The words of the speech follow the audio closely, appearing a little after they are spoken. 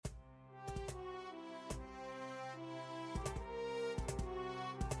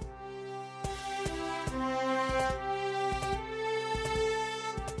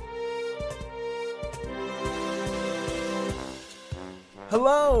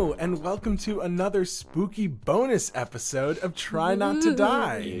Hello, and welcome to another spooky bonus episode of Try Not to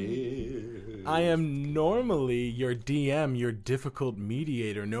Die. I am normally your DM, your difficult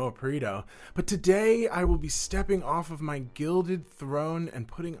mediator, Noah Perito, but today I will be stepping off of my gilded throne and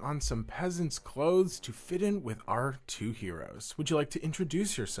putting on some peasant's clothes to fit in with our two heroes. Would you like to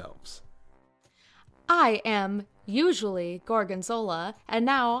introduce yourselves? I am usually Gorgonzola, and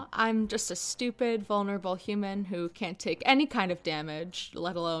now I'm just a stupid, vulnerable human who can't take any kind of damage,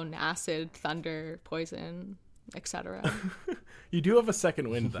 let alone acid, thunder, poison, etc. You do have a second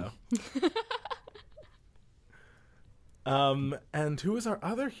wind, though. And who is our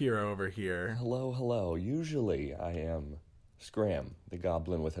other hero over here? Hello. Usually I am Scram, the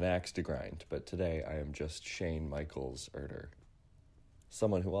goblin with an axe to grind, but today I am just Shane Michaels Erder.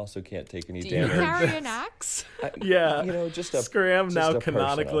 Someone who also can't take any damage. Do you carry an axe? Yeah. Just a Scram just now a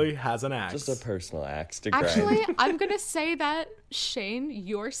canonically has an axe. Just a personal axe to grind. Actually, I'm going to say that, Shane,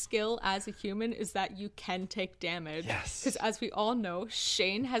 your skill as a human is that you can take damage. Yes. Because as we all know,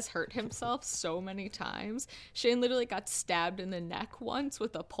 Shane has hurt himself so many times. Shane literally got stabbed in the neck once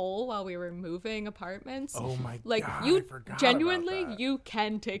with a pole while we were moving apartments. Oh my God. I forgot genuinely, about that. you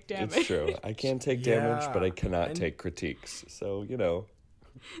can take damage. It's true. I can take damage, but I cannot And- take critiques. So,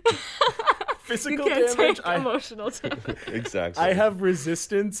 Physical You can't damage. take emotional damage. exactly. I have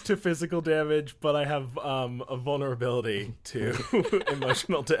resistance to physical damage, but I have a vulnerability to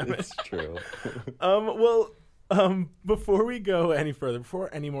emotional damage. It's true. Before we go any further, before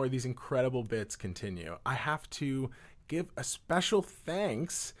any more of these incredible bits continue, I have to give a special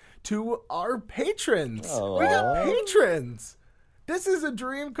thanks to our patrons. Aw. We got patrons. This is a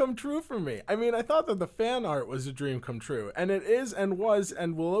dream come true for me. I mean, I thought that the fan art was a dream come true, and it is and was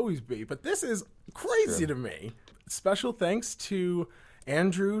and will always be, but this is crazy to me. Special thanks to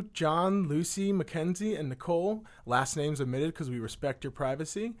Andrew, John, Lucy, Mackenzie, and Nicole. Last names omitted because we respect your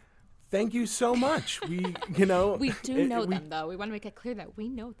privacy. Thank you so much. We do know them, though. We want to make it clear that we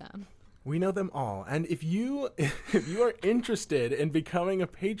know them. We know them all. And if you are interested in becoming a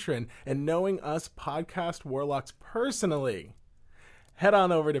patron and knowing us podcast warlocks personally, head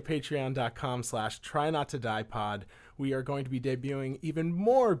on over to patreon.com/trynottodiepod. We are going to be debuting even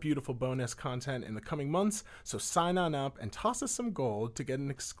more beautiful bonus content in the coming months, so sign on up and toss us some gold to get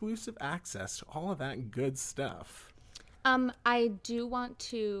an exclusive access to all of that good stuff. I do want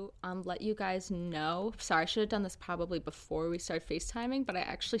to let you guys know, sorry, I should have done this probably before we start FaceTiming, but I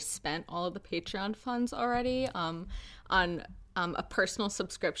actually spent all of the Patreon funds already on a personal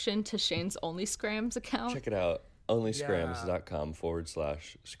subscription to Shane's Only Scrams account. Check it out.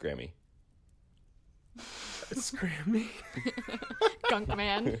 onlyscrams.com/Scrammy. Scrammy.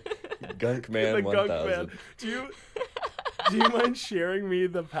 Gunkman. Gunkman The 1000. Gunk Man. Do you mind sharing me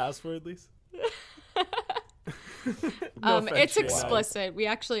the password, Lisa? No offense, It's Shane. explicit. We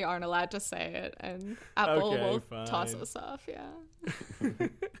actually aren't allowed to say it, and Apple Okay, will fine. toss us off, yeah.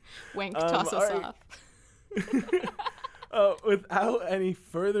 Wink, toss us alright. off. Without any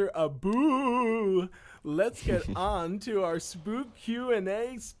further ado, let's get on to our Spook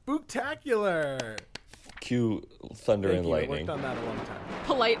Q&A Spooktacular. Cue thunder Thank and you. I lightning. worked on that a long time.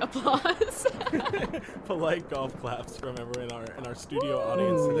 Polite applause. Polite golf claps from everyone in our studio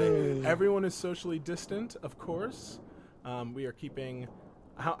audience today. Everyone is socially distant, of course. We are keeping,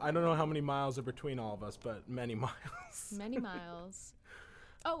 I don't know how many miles are between all of us, but many miles. Many miles.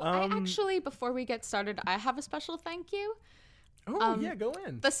 Oh, I actually, before we get started, I have a special thank you. Oh, yeah, go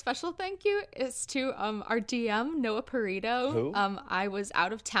in. The special thank you is to our DM, Noah Perito. Who? I was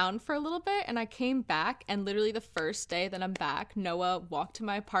out of town for a little bit, and I came back, and literally the first day that I'm back, Noah walked to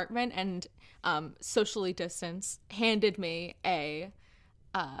my apartment and socially distanced, handed me a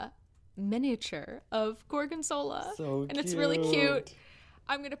miniature of Gorgonzola. So and it's really cute. cute.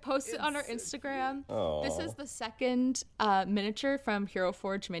 I'm going to post it on our Instagram. Aw. This is the second miniature from Hero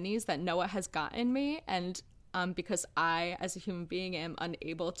Forge Minis that Noah has gotten me, and because I, as a human being, am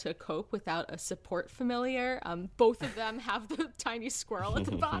unable to cope without a support familiar. Both of them have the tiny squirrel at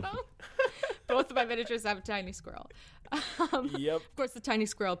the bottom. Both of my miniatures have a tiny squirrel. Yep. Of course, the tiny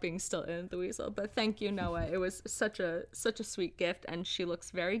squirrel being still in the weasel. But thank you, Noah. It was such a sweet gift, and she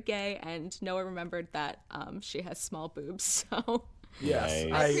looks very gay. And Noah remembered that she has small boobs, so Yes.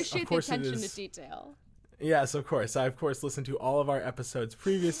 Nice. I appreciate of the course it attention to is. detail. Yes, of course. I, of course, listened to all of our episodes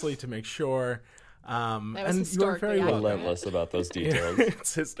previously to make sure. was And you are very historically welcome. Relentless about those details.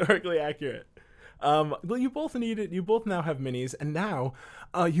 It's historically accurate. Well, you both need it. You both now have minis, and now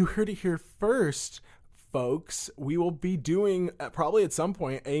you heard it here first, folks. We will be doing probably at some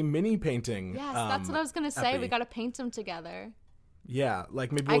point a mini painting. Yes, that's what I was gonna say. Epi. We got to paint them together. Yeah,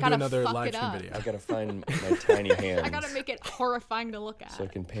 like maybe I we'll do gotta another fuck live it stream up. video. I gotta find my tiny hands I gotta make it horrifying to look at. so I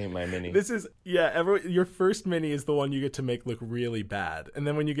can paint my mini. This is your first mini is the one you get to make look really bad, and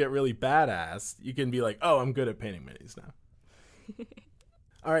then when you get really badass, you can be like, oh, I'm good at painting minis now.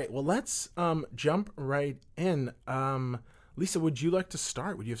 All right, well, let's jump right in. Lisa, would you like to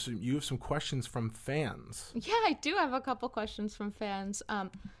start? Would you have some questions from fans? Yeah, I do have a couple questions from fans.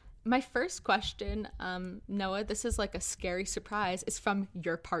 My first question, Noah, this is like a scary surprise, is from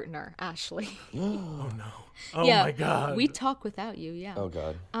your partner, Ashley. Oh no! Oh Yeah, my god! we talk without you, yeah. Oh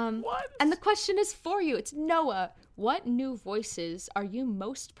god. What? And the question is for you. It's Noah. What new voices are you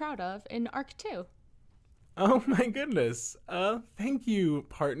most proud of in Arc 2? Oh my goodness! Thank you,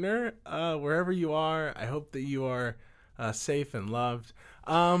 partner. Wherever you are, I hope that you are safe and loved.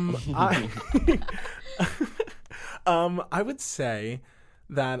 I would say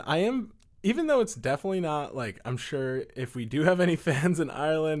that I am, even though it's definitely not like, I'm sure if we do have any fans in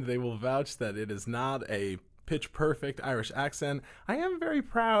Ireland, they will vouch that it is not a pitch perfect Irish accent. I am very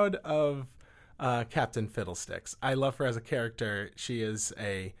proud of Captain Fiddlesticks. I love her as a character. She is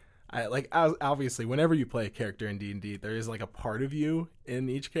obviously whenever you play a character in D&D, there is like a part of you in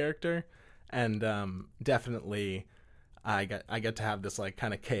each character, and definitely I get to have this like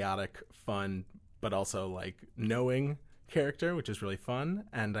kind of chaotic, fun, but also like knowing character, which is really fun,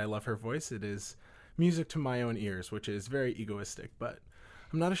 and I love her voice. It is music to my own ears, which is very egoistic, but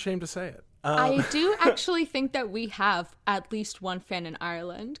I'm not ashamed to say it. I do actually think that we have at least one fan in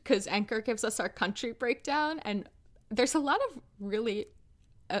Ireland, because Anchor gives us our country breakdown, and there's a lot of really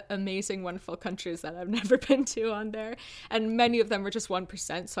amazing, wonderful countries that I've never been to on there, and many of them are just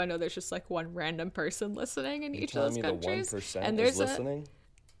 1%, so I know there's just like one random person listening in each of those countries. The 1% and is listening?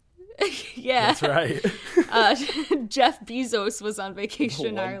 Yeah, That's right. Jeff Bezos was on vacation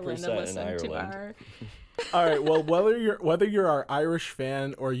in 1% Ireland and listened to Ireland. our. All right. Well, whether you're our Irish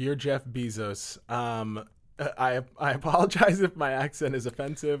fan or you're Jeff Bezos, I apologize if my accent is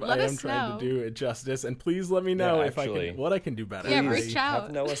offensive. Let I am us trying know. to do it justice, and please let me know Yeah, if actually. what I can do better. Yeah, Please reach out.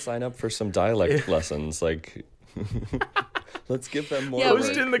 have Noah sign up for some dialect lessons. Like, let's give them more. Yeah, work.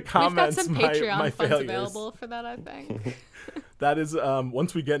 Post in the comments we've got some my Patreon funds failures. available for that, I think. That is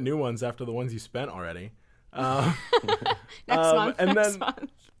once we get new ones after the ones you spent already. Next month. and next then-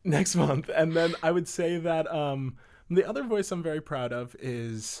 month. Next month. And then I would say that the other voice I'm very proud of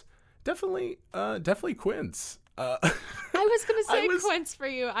is definitely Quince. I was gonna say was- Quince for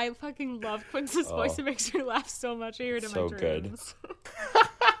you. I fucking love Quince's voice. It makes me laugh so much. I hear it in So my good. dreams.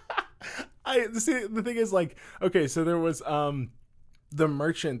 The thing is, like, okay, so there was the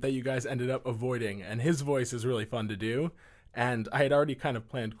merchant that you guys ended up avoiding, and his voice is really fun to do. And I had already kind of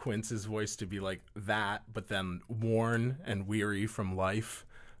planned Quince's voice to be like that, but then worn and weary from life.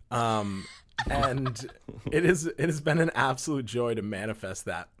 And it has been an absolute joy to manifest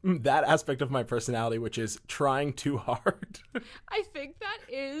that aspect of my personality, which is trying too hard. I think that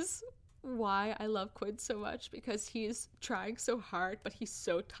is why I love Quince so much, because he's trying so hard, but he's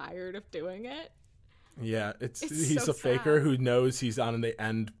so tired of doing it. Yeah, It's he's so a faker sad. who knows he's on the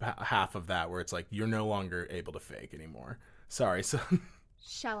end half of that, where it's like you're no longer able to fake anymore. Sorry, so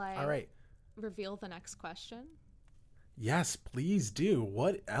Shall I all right. reveal the next question? Yes, please do.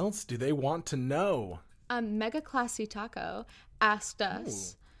 What else do they want to know? Mega Classy Taco asked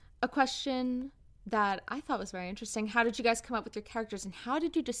us a question that I thought was very interesting. How did you guys come up with your characters, and how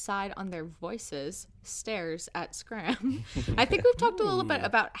did you decide on their voices? Stares at Scram. I think we've talked a little bit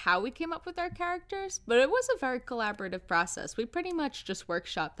about how we came up with our characters, but it was a very collaborative process. We pretty much just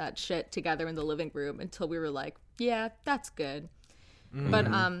workshopped that shit together in the living room until we were like, yeah, that's good. But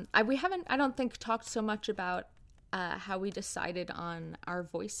we haven't, I don't think, talked so much about how we decided on our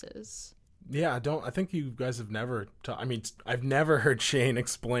voices. Yeah, I think you guys have never. I've never heard Shane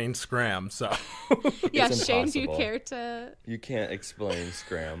explain Scram. So Yeah, It's Shane, do you impossible. care to? You can't explain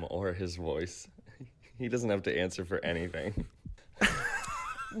Scram or his voice. He doesn't have to answer for anything.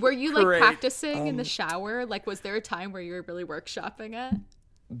 Were you like Great. practicing in the shower? Like, was there a time where you were really workshopping it?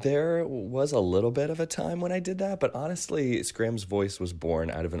 There was a little bit of a time when I did that, but honestly, Scram's voice was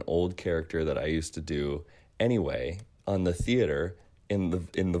born out of an old character that I used to do anyway on the theater in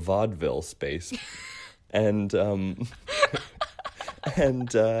the vaudeville space, and yeah,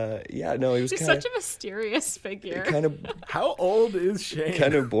 no, he was He's kind such a mysterious figure. how old is Shane?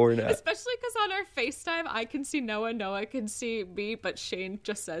 kind of born out. Especially because on our FaceTime, I can see Noah can see me, but Shane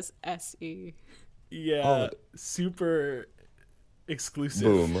just says SE. Yeah, super exclusive.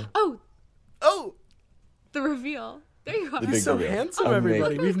 Boom. Oh, The reveal. There you are. The he's big so reveal. handsome, I'm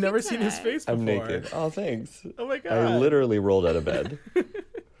everybody. naked. We've Look never at seen his that. face before. I'm naked. Oh, thanks. Oh my god! I literally rolled out of bed.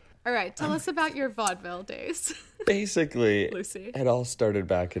 All right, tell us about your vaudeville days. Basically, Lucy. it all started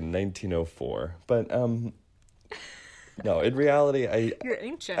back in 1904. But no, in reality, You're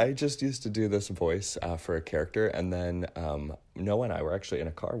ancient. I just used to do this voice for a character, and then Noah and I were actually in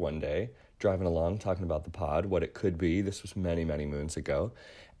a car one day, driving along, talking about the pod, what it could be. This was many, many moons ago.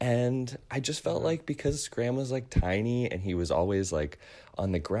 And I just felt like because Scram was like tiny and he was always like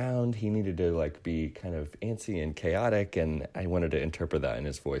on the ground, he needed to like be kind of antsy and chaotic, and I wanted to interpret that in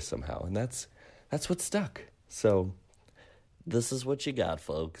his voice somehow. And that's what stuck. So this is what you got,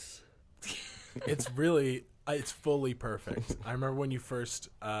 folks. It's fully perfect. I remember when you first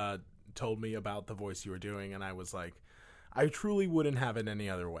told me about the voice you were doing, and I was like, I truly wouldn't have it any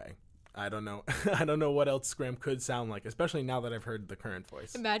other way. I don't know. I don't know what else Scram could sound like, especially now that I've heard the current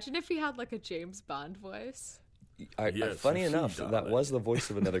voice. Imagine if he had like a James Bond voice. Yes, Funny yes, enough, darling. that was the voice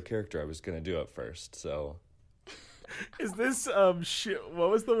of another character I was going to do at first. So Is this what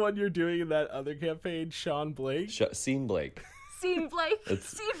was the one you're doing in that other campaign, Sean Blake? Scene Blake. Scene Blake. It's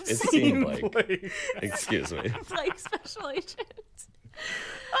Scene Scene Blake. Blake. Excuse me. Blake special agent.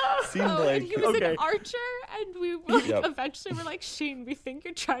 Scene Oh, Blake. and he was Okay. an archer, and we like, Yep. eventually were like, Sheen, we think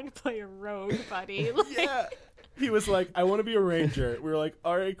you're trying to play a rogue, buddy. Like, Yeah. He was like, I want to be a ranger. We were like,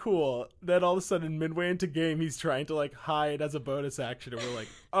 all right, cool. Then all of a sudden, midway into game, he's trying to like hide as a bonus action, and we're like,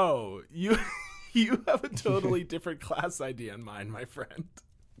 oh, you have a totally different class idea in mind, my friend.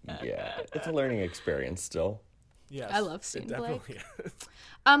 Yeah, it's a learning experience still. Yes, I love it Scene definitely is.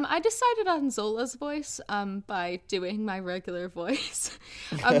 I decided on Zola's voice by doing my regular voice.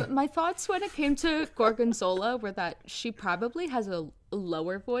 My thoughts when it came to Gorgonzola were that she probably has a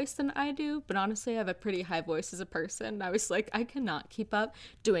lower voice than I do, but honestly I have a pretty high voice as a person. I was like, I cannot keep up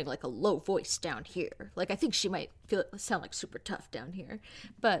doing like a low voice down here. Like I think she might sound like super tough down here,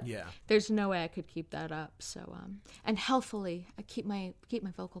 but Yeah. there's no way I could keep that up. So and healthfully I keep my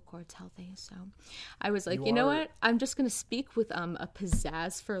vocal cords healthy. So I was like, you know what, I'm just gonna speak with a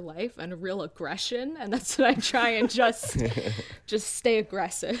pizzazz for life and a real aggression, and that's what I try and just stay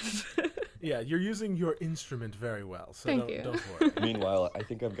aggressive. Yeah, you're using your instrument very well, so Thank you. don't worry. Meanwhile, I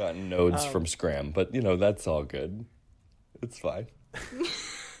think I've gotten nodes from Scram, but you know, that's all good. It's fine.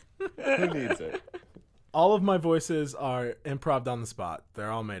 Who needs it? All of my voices are improv on the spot.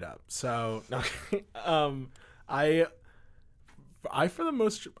 They're all made up. So, I for the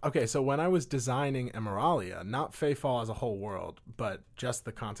most so when I was designing Emeralia, not Feyfall as a whole world, but just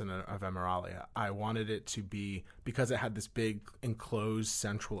the continent of Emeralia, I wanted it to be, because it had this big enclosed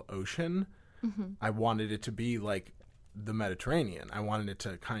central ocean, I wanted it to be like the Mediterranean. I wanted it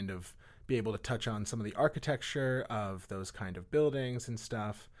to kind of be able to touch on some of the architecture of those kind of buildings and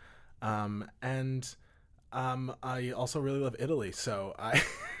stuff. I also really love Italy, so I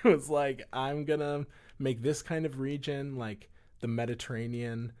was like, I'm gonna make this kind of region like the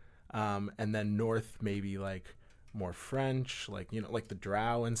Mediterranean, and then north maybe like more French, like, you know, like the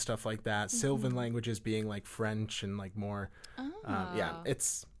Drow and stuff like that. Sylvan languages being like French and like more, so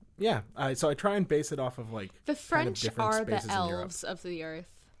I try and base it off of like The kind of French different are the spaces in Europe. elves of the earth.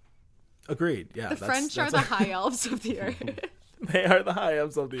 Agreed. Yeah, The French are the high elves of the earth. They are the high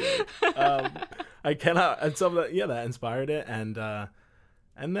elves of the earth. I cannot, and so that inspired it, and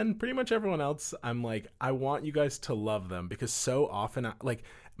then pretty much everyone else, I'm like, I want you guys to love them, because so often, like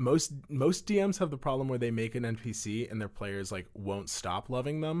most DMs have the problem where they make an NPC and their players like won't stop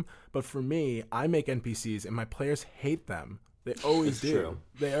loving them. But for me, I make NPCs and my players hate them. They always do. true.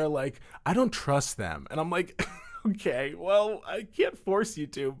 They are like, I don't trust them, and I'm like, okay, well, I can't force you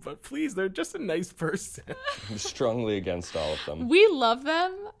to, but please, they're just a nice person. I'm strongly against all of them. We love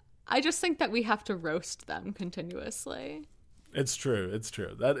them. I just think that we have to roast them continuously. It's true. It's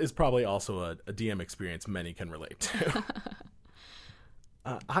true. That is probably also a DM experience many can relate to.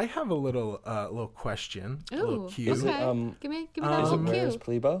 I have a little question, a little Ooh, cue. Is it, okay. Give me that Is it little Maris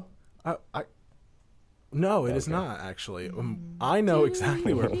cue. Plebo? No, it is Okay. not actually. I know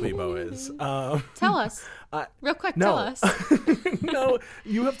exactly where Plebo is. Tell us. Real quick, no. tell us. No,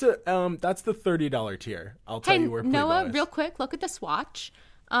 you have to. That's the $30 tier. I'll tell Hey, you where Plebo Noah, is. Mm-hmm. real quick, look at this watch.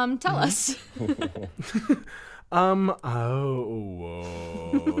 Tell us. Oh,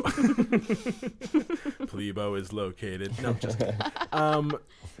 whoa. Plebo is located. No, just kidding. I'll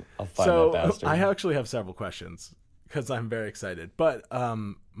find So that bastard. I actually have several questions because I'm very excited. But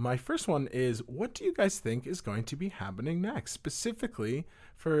my first one is, what do you guys think is going to be happening next, specifically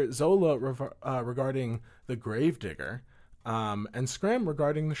for Zola regarding the Gravedigger, and Scram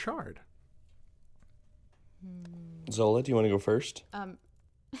regarding the Shard? Zola, do you want to go first?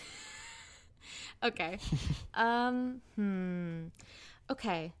 Okay.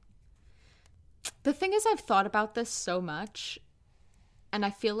 Okay. The thing is, I've thought about this so much, and I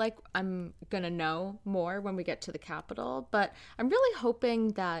feel like I'm gonna know more when we get to the capital, but I'm really hoping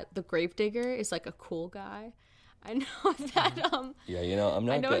that the Gravedigger is like a cool guy. I know that Yeah, I'm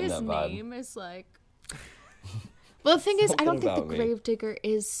not I know getting his that vibe. name is like well, the thing is, I don't Something think the about me. Gravedigger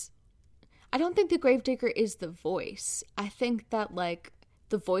is I don't think the Gravedigger is the voice. I think that like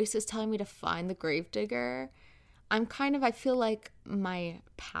the voice is telling me to find the Gravedigger. I feel like my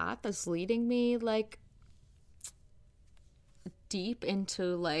path is leading me like deep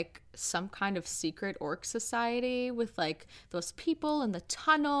into like some kind of secret orc society with like those people in the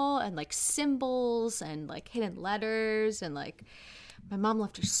tunnel and like symbols and like hidden letters and like my mom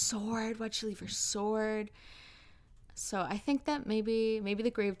left her sword. Why'd she leave her sword? So I think that maybe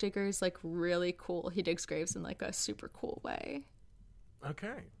the Gravedigger is like really cool. He digs graves in like a super cool way.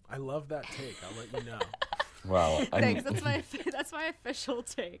 Okay, I love that take. I'll let you know. Wow. Thanks. That's my official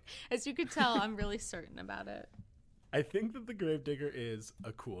take. As you could tell, I'm really certain about it. I think that the Gravedigger is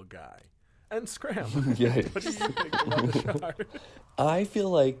a cool guy. And Scram, Yeah. what do you think about the shard? I feel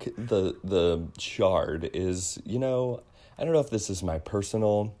like the shard is, I don't know if this is my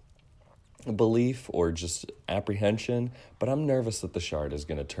personal belief or just apprehension, but I'm nervous that the shard is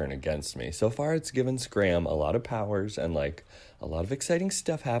going to turn against me. So far, it's given Scram a lot of powers and like a lot of exciting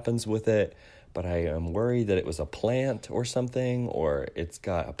stuff happens with it, but I am worried that it was a plant or something, or it's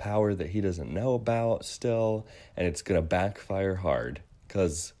got a power that he doesn't know about still, and it's going to backfire hard,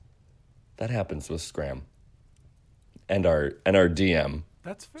 because that happens with Scram and our DM.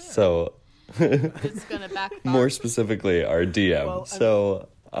 That's fair. So It's gonna backfire. more specifically, our DM. Well, So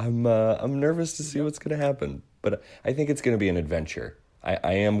I'm nervous to see what's going to happen, but I think it's going to be an adventure. I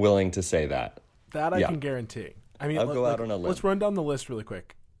am willing to say that. That I Yeah. can guarantee. I mean, I'll go out on a limb. Let's run down the list really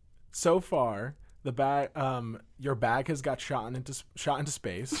quick. So far, the bag, your bag has got shot into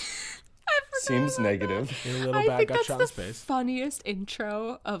space. Seems negative. Your little I bag think got that's shot the in space. funniest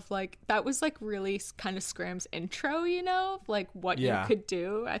intro of like that was like really kind of Scram's intro, you know, of, like what Yeah. you could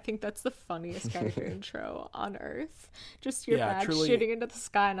do. I think that's the funniest character intro on Earth. Just your Yeah, bag truly- shooting into the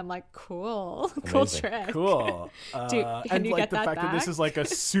sky, and I'm like, cool, cool Amazing. trick. Cool. Dude, And can you like get the that fact that this back? is like a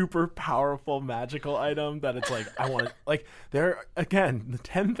super powerful magical item that it's like I want to like there again the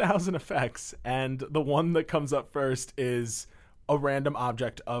 10,000 effects, and the one that comes up first is a random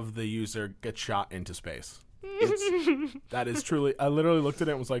object of the user gets shot into space. That is truly. I literally looked at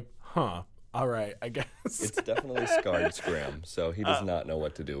it and was like, huh. All right, I guess. It's definitely scarred Scram, so he does not know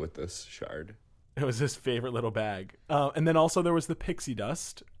what to do with this shard. It was his favorite little bag. And then also there was the pixie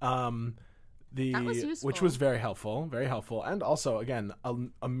dust, That was useful. which was very helpful, and also again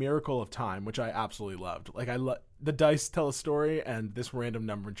a miracle of time, which I absolutely loved. Like the dice tell a story, and this random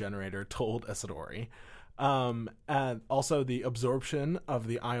number generator told a story. And also the absorption of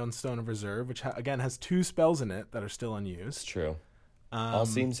the Ion Stone of Reserve, which again has 2 spells in it that are still It's unused. true. All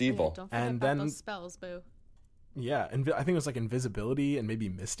seems evil. Yeah, don't forget And about then- those spells, boo. Yeah, and I think it was like invisibility and maybe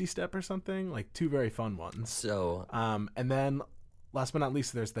Misty Step or something, like 2 very fun ones. So And then, last but not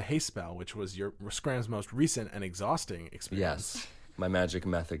least, there's the haste spell, which was your Scram's most recent and exhausting experience. yes, my magic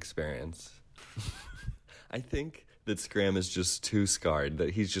meth experience. I think that Scram is just too scarred,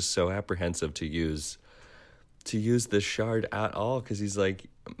 that he's just so apprehensive to use this shard at all, because he's like,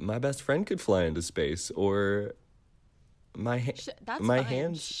 my best friend could fly into space, or my That's my fine.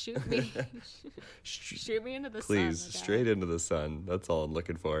 hands Shoot me. Shoot me into the sun. please my guy. straight into the sun. That's all I'm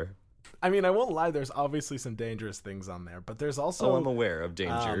looking for. I mean, I won't lie. There's obviously some dangerous things on there, but there's also I'm aware of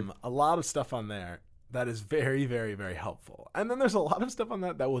danger. a lot of stuff on there that is very, very, very helpful. And then there's a lot of stuff on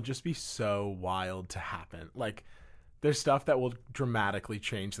that will just be so wild to happen. Like, there's stuff that will dramatically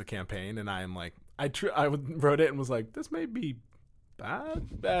change the campaign, and I am like, I wrote it and was like, this may be bad.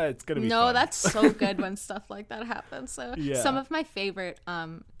 It's gonna be No, fun. that's so good when stuff like that happens. So Yeah. some of my favorite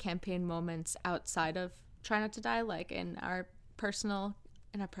campaign moments outside of Try Not to Die, like in our personal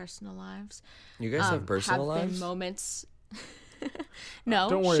lives, You guys have personal have been lives? moments. No,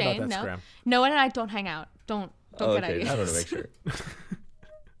 Don't worry about Shane, that, no. Scram. Noah and I don't hang out. Don't Oh, get okay, ideas. I want to make sure.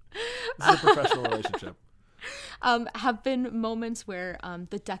 This is a professional relationship. Have been moments where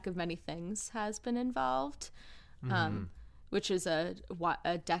the deck of many things has been involved, which is a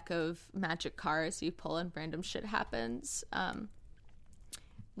deck of magic cards you pull and random shit happens.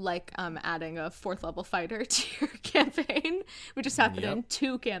 Like adding a 4th level fighter to your campaign, which has happened in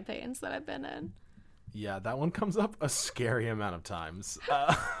 2 campaigns that I've been in. Yeah, that one comes up a scary amount of times.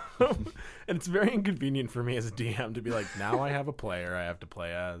 And it's very inconvenient for me as a DM to be like, now I have a player I have to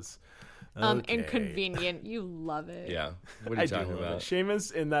play as. Okay. Inconvenient. You love it. Yeah. What are I you do talking love it. about?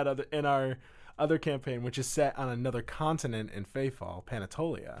 Seamus in our other campaign, which is set on another continent in Feyfall,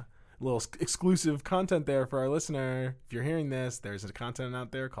 Panatolia, little exclusive content there for our listener. If you're hearing this, there's a continent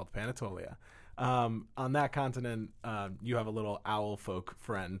out there called Panatolia. On that continent, you have a little owl folk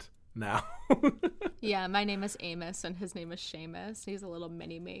friend now. Yeah, my name is Amos and his name is Seamus. He's a little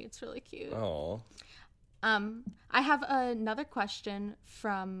mini me. It's really cute. Oh. I have another question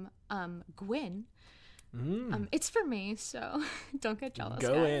from Gwyn. It's for me, so don't get jealous,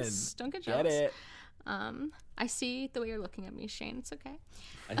 Go guys. Don't get jealous. Get it. I see the way you're looking at me, Shane. It's okay.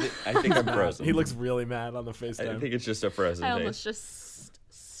 I think I'm frozen. He looks really mad on the I FaceTime. think it's just a frozen I face. almost just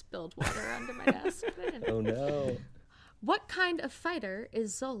spilled water under my desk. But I didn't. Oh no. What kind of fighter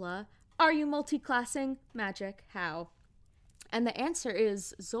is Zola? Are you multi-classing? Magic? How? And the answer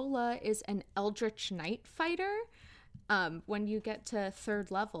is Zola is an Eldritch Knight fighter. When you get to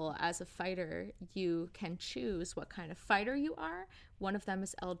 3rd level as a fighter, you can choose what kind of fighter you are. One of them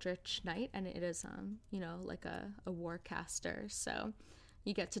is Eldritch Knight, and it is, like a warcaster. So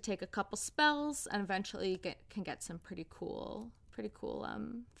you get to take a couple spells, and eventually you can get some pretty cool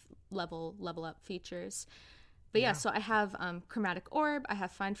level up features. But yeah, so I have Chromatic Orb, I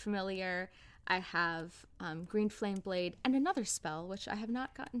have Find Familiar, I have Green Flame Blade, and another spell which I have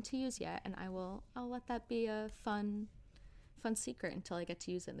not gotten to use yet, and I'll let that be a fun secret until I get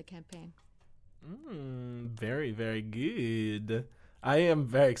to use it in the campaign. Very, very good. I am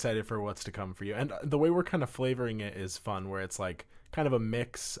very excited for what's to come for you. And the way we're kind of flavoring it is fun, where it's like kind of a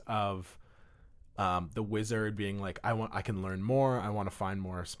mix of the wizard being like, I can learn more, I want to find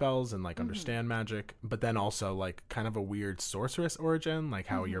more spells and like understand magic, but then also like kind of a weird sorceress origin, like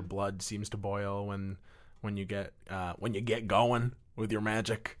how your blood seems to boil when you get going with your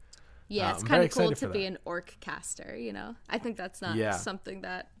magic. Yeah, it's kind of cool to be an orc caster, I think that's not something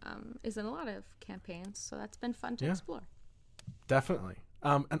that is in a lot of campaigns, so that's been fun to explore. Definitely.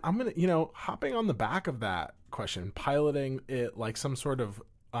 And I'm going to, hopping on the back of that question, piloting it like some sort of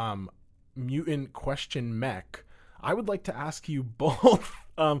mutant question mech, I would like to ask you both.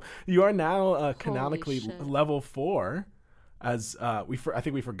 You are now canonically level 4, as I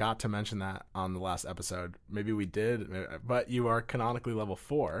think we forgot to mention that on the last episode. Maybe we did, but you are canonically level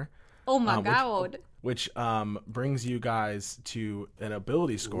 4. Oh my god! Which brings you guys to an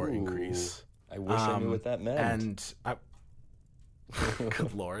ability score increase. I wish I knew what that meant. And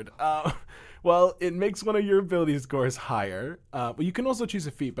good lord. Well, it makes one of your ability scores higher. But you can also choose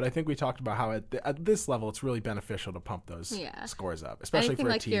a feat. But I think we talked about how at this level, it's really beneficial to pump those scores up, especially anything for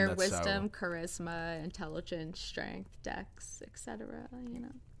a like team your that's wisdom, charisma, intelligence, strength, dex, etc.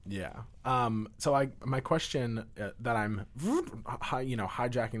 Yeah. So my question that I'm,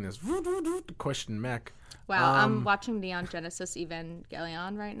 hijacking this question mech. Wow, I'm watching Neon Genesis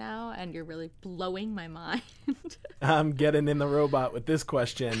Evangelion right now, and you're really blowing my mind. I'm getting in the robot with this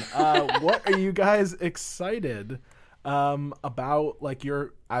question. What are you guys excited about? Like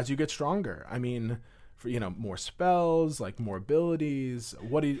as you get stronger. I mean, for more spells, like more abilities.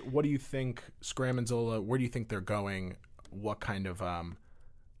 What do you think, Scram and Zola? Where do you think they're going? What kind of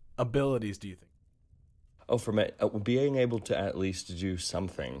abilities do you think? Oh, for me, being able to at least do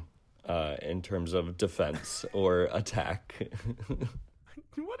something in terms of defense or attack.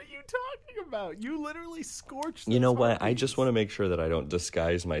 What are you talking about? You literally scorched. You know what? I just want to make sure that I don't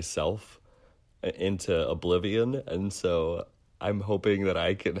disguise myself into oblivion, and so I'm hoping that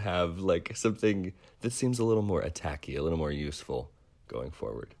I can have like something that seems a little more attacky, a little more useful going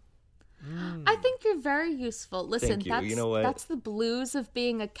forward. I think you're very useful. Listen, Thank you. You know what? That's the blues of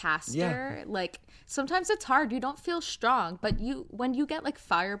being a caster. Yeah. Like sometimes it's hard. You don't feel strong, but when you get like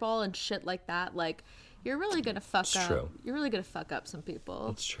fireball and shit like that, like you're really gonna fuck up. True. You're really gonna fuck up some people.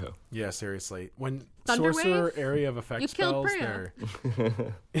 It's true. Yeah, seriously. When Thunderwave? sorcerer area of effect You killed spells,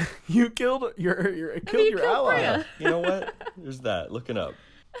 Bria. you killed your ally. Bria. You know what? There's that. Looking up.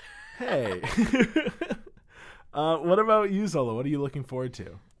 Hey. What about you, Zola? What are you looking forward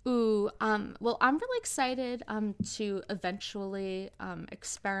to? Ooh, well, I'm really excited to eventually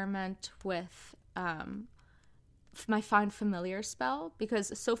experiment with my Find Familiar spell,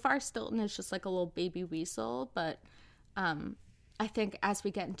 because so far Stilton is just like a little baby weasel, but I think as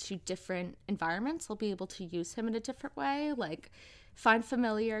we get into different environments, I'll be able to use him in a different way. Like Find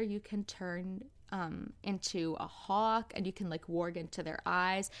Familiar, you can turn into a hawk, and you can like warg into their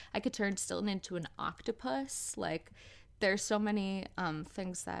eyes. I could turn Stilton into an octopus. Like there's so many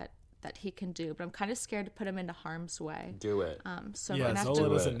things that he can do, but I'm kind of scared to put him into harm's way. Do it. So yeah, I'm gonna Zola have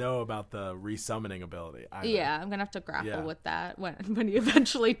to, doesn't know about the resummoning ability either. yeah, I'm gonna have to grapple with that when he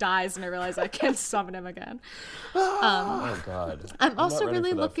eventually dies, and I realize I can't summon him again. Oh God. I'm also not ready really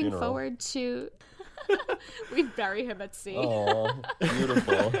for that looking funeral. forward to. We bury him at sea. Oh,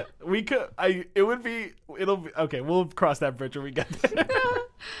 beautiful. We could. It'll be okay. We'll cross that bridge when we get there.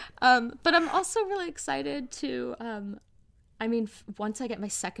 But I'm also really excited to, once I get my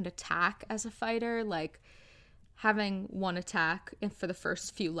second attack as a fighter, like having one attack for the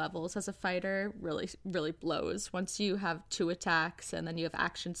first few levels as a fighter really, really blows. Once you have 2 attacks and then you have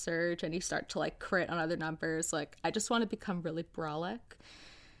action surge and you start to like crit on other numbers, like I just want to become really brawlic.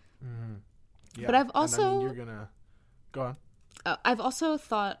 Mm-hmm. Yeah. But I've also, and I mean, you're gonna go on. I've also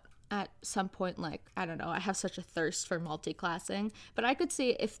thought at some point, like, I don't know, I have such a thirst for multi-classing, but I could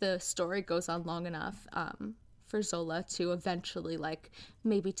see if the story goes on long enough, for Zola to eventually like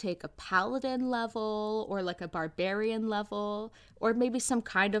maybe take a paladin level or like a barbarian level or maybe some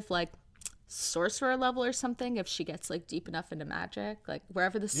kind of like sorcerer level or something if she gets like deep enough into magic, like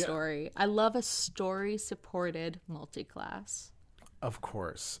wherever the story. I love a story supported multi-class. Of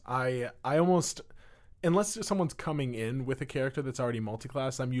course. I almost, unless someone's coming in with a character that's already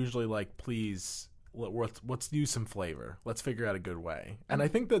multi-class, I'm usually like, please, let's use some flavor. Let's figure out a good way. And I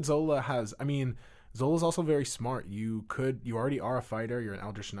think that Zola has, I mean, Zola's also very smart. You already are a fighter. You're an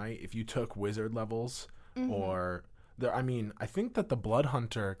Eldritch Knight. If you took wizard levels, or I think that the Blood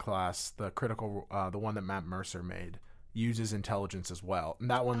Hunter class, the critical, the one that Matt Mercer made, uses intelligence as well.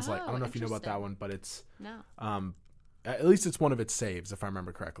 And that one's like, I don't know if you know about that one, but it's at least it's one of its saves, if I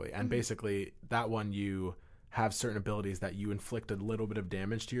remember correctly. And basically, that one you have certain abilities that you inflict a little bit of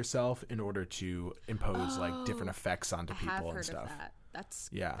damage to yourself in order to impose like different effects onto people and stuff. Of that. That's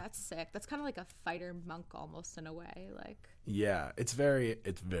sick. That's kind of like a fighter monk almost in a way. Like it's very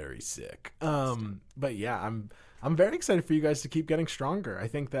sick. But yeah, I'm very excited for you guys to keep getting stronger. I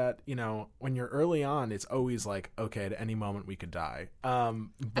think that, you know, when you're early on, it's always like, okay, at any moment we could die. But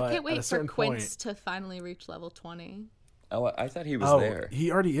I can't wait at a certain for Quince to finally reach level 20. Oh, I thought he was there.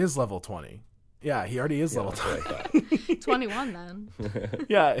 He already is level 20. Yeah, he already is level 20. 21 then.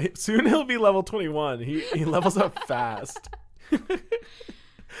 Yeah, soon he'll be level 21. He levels up fast.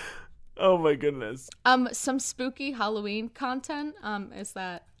 Oh my goodness. Some spooky Halloween content is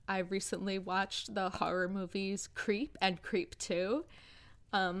that I recently watched the horror movies Creep and Creep 2,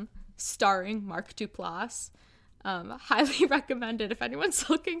 starring Mark Duplass. Highly recommended if anyone's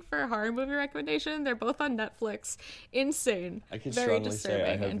looking for a horror movie recommendation. They're both on Netflix. Insane. I can Very strongly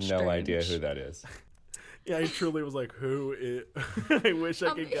say I have no idea who that is. Yeah, I truly was like, who is... I wish I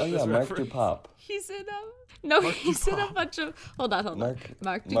could get this Mark reference. Dupop. He's in he's in a bunch of... Hold on.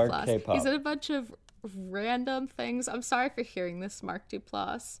 Mark Duplass. K-pop. He's in a bunch of random things. I'm sorry for hearing this, Mark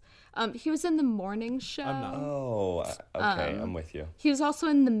Duplass. He was in The Morning Show. I'm not. Oh, okay, I'm with you. He was also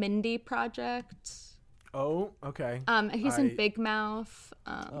in The Mindy Project. Oh, okay. He's in Big Mouth.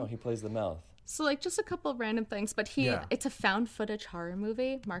 He plays the mouth. So, like, just a couple of random things. But it's a found footage horror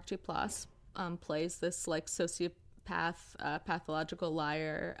movie. Mark Duplass plays this, like, sociopath, pathological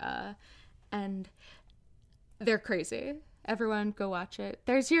liar. And they're crazy. Everyone go watch it.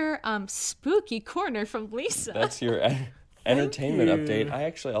 There's your spooky corner from Lisa. That's your entertainment update. I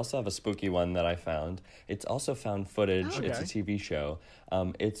actually also have a spooky one that I found. It's also found footage. Okay. It's a TV show.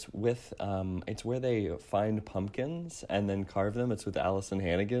 It's where they find pumpkins and then carve them. It's with Allison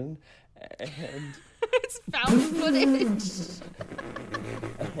Hannigan. And It's found footage.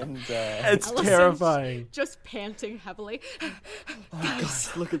 and It's Allison's terrifying. Just panting heavily.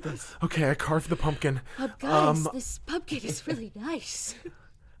 guys, look at this. Okay, I carved the pumpkin. Guys, this pumpkin is really nice.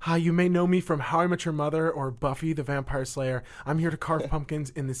 Hi, you may know me from How I Met Your Mother or Buffy the Vampire Slayer. I'm here to carve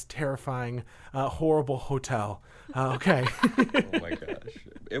pumpkins in this terrifying, horrible hotel. Okay. Oh my gosh.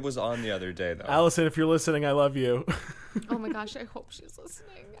 It was on the other day though. Allison, if you're listening, I love you. Oh my gosh, I hope she's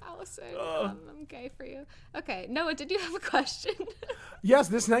listening, Allison. I'm gay for you. Okay, Noah, did you have a question? Yes,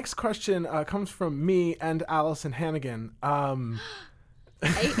 this next question comes from me and Allison Hannigan. AH?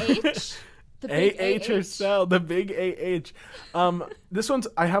 The big AH herself, the big AH. This one's,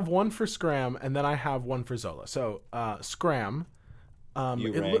 I have one for Scram, and then I have one for Zola. So, Scram,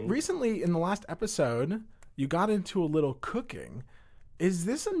 recently in the last episode, you got into a little cooking. Is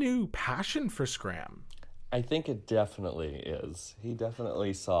this a new passion for Scram? I think it definitely is. He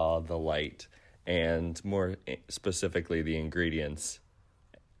definitely saw the light and more specifically the ingredients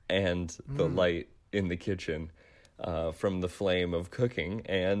and the light in the kitchen from the flame of cooking.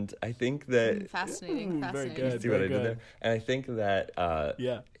 And I think that... Fascinating. Very good. See what I did there? And I think that,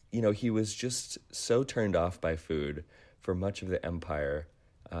 he was just so turned off by food for much of the Empire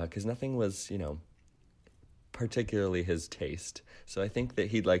because nothing was, particularly his taste. So I think that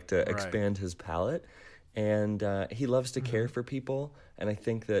he'd like to expand his palate. And he loves to care for people, and I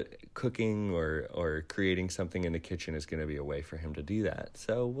think that cooking or creating something in the kitchen is going to be a way for him to do that.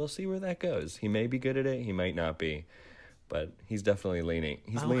 So we'll see where that goes. He may be good at it, he might not be, but he's definitely leaning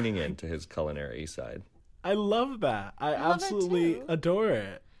into his culinary side. I love that. I absolutely adore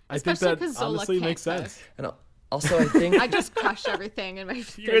it. I think Especially that 'cause Zola honestly can't makes sense. cook. And also, I think I just crush everything in my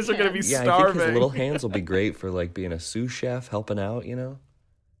You guys are gonna be yeah, I think his starving. little hands will be great for like being a sous chef, helping out.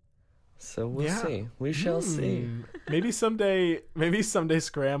 So we'll Yeah. see. We shall see. Maybe someday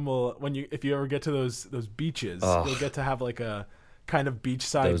Scram will if you ever get to those beaches, you'll get to have like a kind of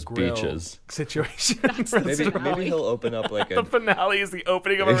beachside Those grill beaches. situation. Maybe he'll open up like The a finale is the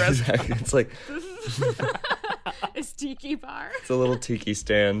opening of a restaurant. exactly. It's like It's tiki bar. it's a little tiki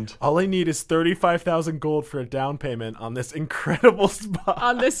stand. All I need is 35,000 gold for a down payment on this incredible spot.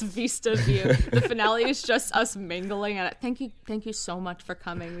 On this vista view. The finale is just us mingling at it. Thank you so much for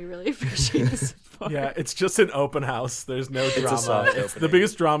coming. We really appreciate the support. Yeah, it's just an open house. There's no drama. soft The opening.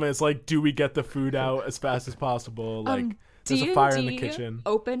 biggest drama is like, do we get the food out as fast as possible? Like, there's a fire in the kitchen.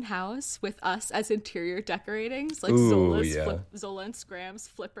 Open house with us as interior decoratings, like Ooh, yeah. Zola and Scram's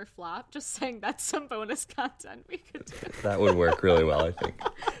flip or flop. Just saying that's some bonus content we could do. That would work really well, I think.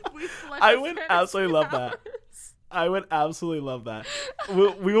 We flip I a would Ferris absolutely love wheel. that. I would absolutely love that.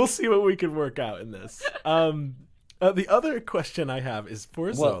 We will see what we can work out in this. The other question I have is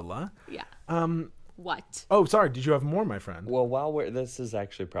for Zola. Yeah. What? Oh, sorry. Did you have more, my friend? Well, this is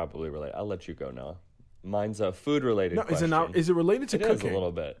actually probably related. I'll let you go now. Mine's a food related No, question. is it not? Is it related to It cooking? is a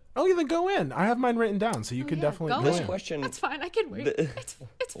little bit. Oh, yeah, then go in. I have mine written down, so you can yeah, definitely go go in. in. Question. That's fine. I can wait. It's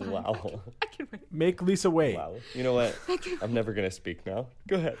fine. Wow. I can wait. Make Lisa wait. Wow. You know what? I'm never gonna speak now.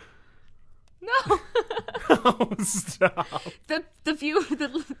 Go ahead. No. Oh, stop.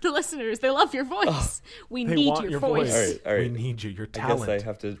 The listeners, they love your voice. We They need want your your voice. voice. All right. We need you. Your I talent. guess I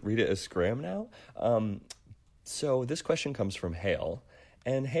have to read it as Scram now. So this question comes from Hale.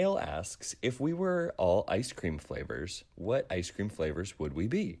 And Hale asks, if we were all ice cream flavors, what ice cream flavors would we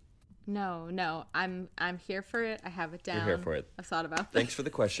be? No. I'm here for it. I have it down. here for it. I've thought about this. Thanks for the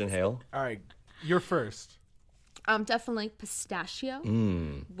question, Hale. All right. You're first. Definitely pistachio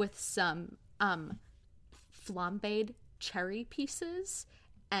with some flambéed cherry pieces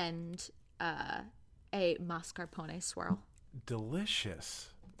and a mascarpone swirl. Delicious.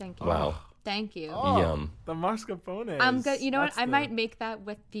 Thank you. Wow. Thank you. Yum. The mascarpone. I'm good. You know what? I might make that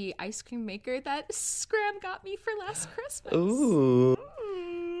with the ice cream maker that Scram got me for last Christmas. Ooh.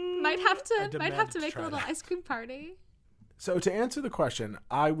 Might have to demand make a try little that. ice cream party. So to answer the question,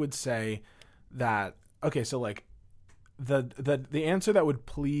 I would say that okay. So like the answer that would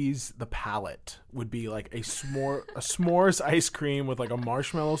please the palate would be like a s'mores ice cream with like a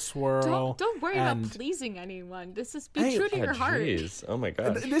marshmallow swirl. Don't worry and about pleasing anyone. This is be Hey, true to your heart. Jeez. Oh my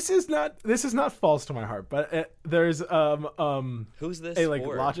god. This is not false to my heart, but there's Who's this a like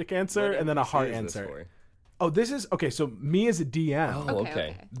for? logic answer What and then a NPC heart is this answer. for? Oh, this is okay. So me as a DM. Oh,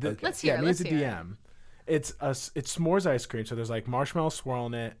 Okay. Let's hear. Yeah, me Let's as a hear. DM. It's s'mores ice cream. So there's like marshmallow swirl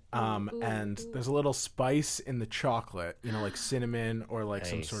in it, and there's a little spice in the chocolate, like cinnamon or like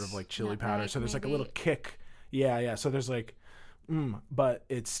some sort of like chili powder. Nutmeg, So there's like a maybe? little kick. Yeah. So there's like, but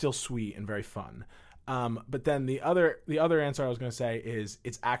it's still sweet and very fun. But then the other answer I was gonna say is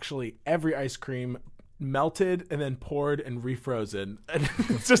it's actually every ice cream melted and then poured and refrozen, and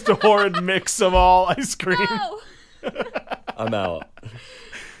it's just a horrid mix of all ice cream. No, I'm out.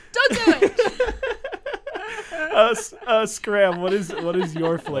 don't do it. Scram, what is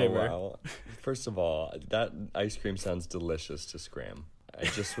your flavor? Oh, wow. First of all, that ice cream sounds delicious to Scram. I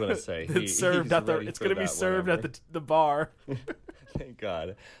just want to say It's served at the. It's going to be served at the bar. Thank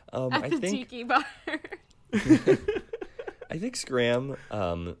God. At I the think tiki bar. I think Scram.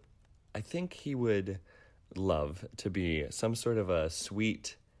 I think he would love to be some sort of a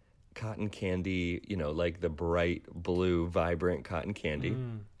sweet cotton candy. Like the bright blue, vibrant cotton candy.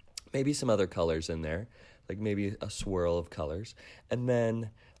 Maybe some other colors in there, like maybe a swirl of colors, and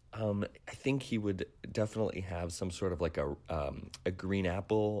then. I think he would definitely have some sort of like a green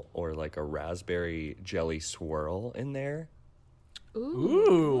apple or like a raspberry jelly swirl in there.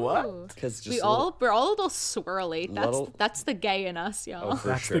 Ooh, what? Because we're all a little swirly. That's the gay in us, y'all. for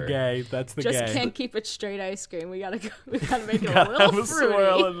That's sure. the gay. That's the Just gay. can't keep it straight ice cream. We gotta make it a Have little a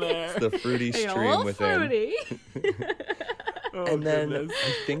swirl fruity. in there. The fruity Make it a stream little within. fruity. Oh, And then goodness.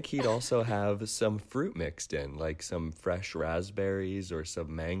 I think he'd also have some fruit mixed in, like some fresh raspberries or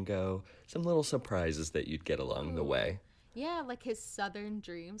some mango, some little surprises that you'd get along the way. Yeah, like his southern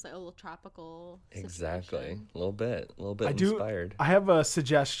dreams, like a little tropical. Exactly. situation. A little bit I inspired. I have a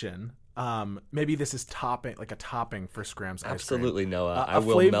suggestion. Maybe this is a topping for Scram's ice cream. Absolutely, Noah. A I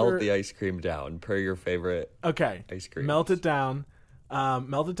will flavor- melt the ice cream down per your favorite. Okay. Ice cream. Melt it down.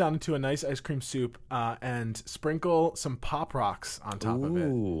 Melt it down into a nice ice cream soup, and sprinkle some Pop Rocks on top of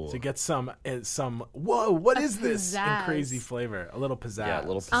Ooh. it to get some. Whoa! What is this? pizzazz. In crazy flavor, a little pizzazz. Yeah, a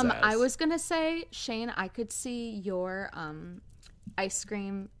little pizzazz. I was gonna say, Shane, I could see your ice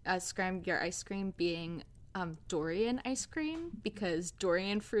cream, Scram, your ice cream being durian ice cream, because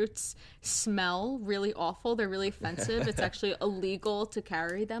durian fruits smell really awful. They're really offensive. It's actually illegal to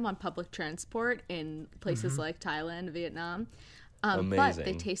carry them on public transport in places like Thailand, Vietnam. But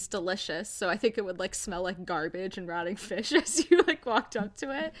they taste delicious, so I think it would like smell like garbage and rotting fish as you like walked up to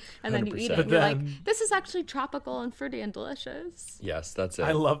it, and then you eat it and you're like, this is actually tropical and fruity and delicious. Yes, that's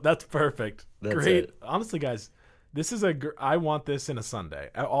it. That's perfect. That's Great. it. Honestly, guys, this is I want this in a sundae.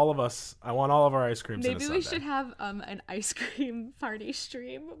 All of us, I want all of our ice creams in a sundae. Maybe we should have an ice cream party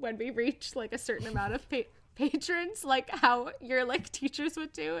stream when we reach like a certain amount of patrons, like how your like teachers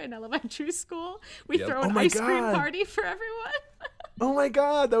would do in elementary school. We throw an ice cream party for everyone. Oh my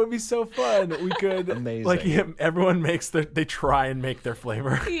god, that would be so fun. We could like everyone they try and make their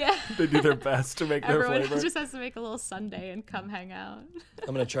flavor. Yeah. They do their best to make their flavor. Everyone just has to make a little sundae and come hang out.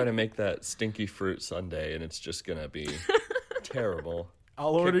 I'm going to try to make that stinky fruit sundae, and it's just going to be terrible.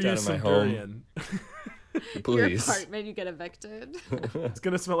 I'll order you some durian. Please. Your apartment, you get evicted. It's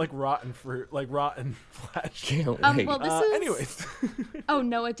going to smell like rotten fruit, like rotten flesh. Can't wait. Well, this is... Anyways. Oh,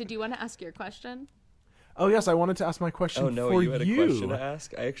 Noah, did you want to ask your question? Oh, yes, I wanted to ask my question for you. Oh, no, you had a question to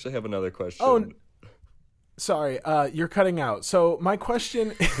ask? I actually have another question. Oh, sorry, you're cutting out. So my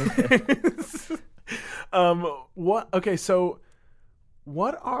question is,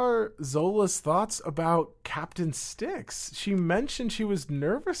 what are Zola's thoughts about Captain Styx? She mentioned she was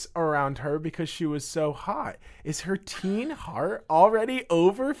nervous around her because she was so hot. Is her teen heart already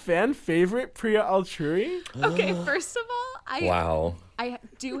over fan favorite Priya Altrui? Okay, first of all, I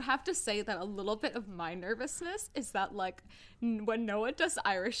do have to say that a little bit of my nervousness is that, like, when Noah does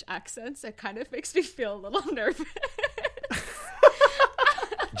Irish accents, it kind of makes me feel a little nervous.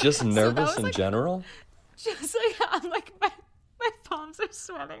 Just nervous in general? Just like, I'm like, my palms are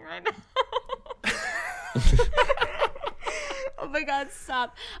sweating right now. Oh my god,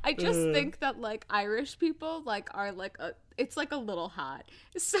 stop. I just think that, like, Irish people, like, are, like, it's, like, a little hot.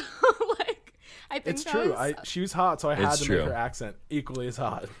 So, like, I think it's true. She was hot, so I had to make her accent equally as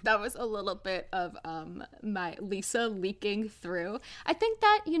hot. That was a little bit of my Lisa leaking through. I think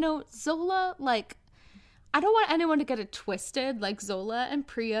that, you know, Zola, like, I don't want anyone to get it twisted. Like, Zola and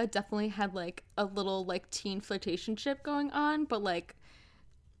Priya definitely had, like, a little, like, teen flirtationship going on, but, like,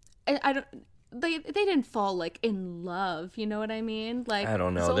 I don't... They didn't fall, like, in love, you know what I mean? Like, I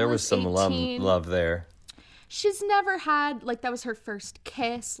don't know. Zola's there was some 18. love there. She's never had, like, that was her first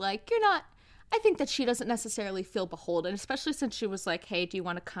kiss. Like, you're not... I think that she doesn't necessarily feel beholden, especially since she was like, hey, do you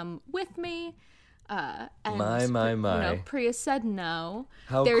want to come with me? And, my. You know, Priya said no.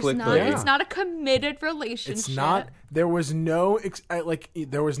 How quickly? It's not a committed relationship. It's not. There was no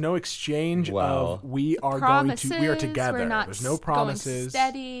exchange of we are together. There's no promises. Going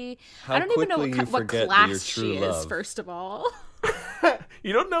steady. How I don't even know what class she is. First of all,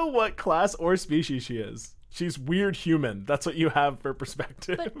 you don't know what class or species she is. She's weird human. That's what you have for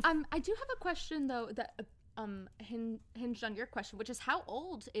perspective. But I do have a question though that hinged on your question, which is how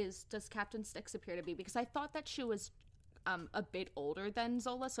old does Captain Styx appear to be? Because I thought that she was a bit older than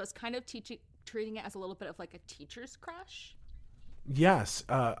Zola, so it's kind of treating it as a little bit of like a teacher's crush. Yes,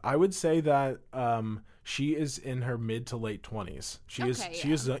 I would say that she is in her mid to late 20s. She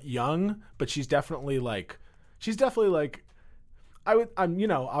is young, but she's definitely like I'm you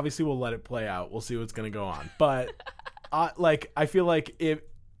know, obviously we'll let it play out. We'll see what's going to go on. But I feel like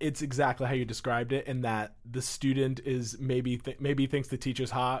it's exactly how you described it, in that the student is maybe thinks the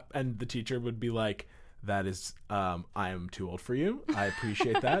teacher's hot, and the teacher would be like, that is I am too old for you. I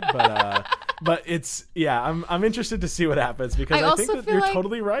appreciate that, but it's I'm interested to see what happens, because I think that you're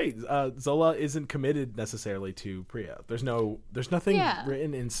totally right. Zola isn't committed necessarily to Priya. There's nothing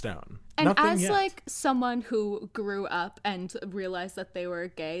written in stone. And nothing as yet. like someone who grew up and realized that they were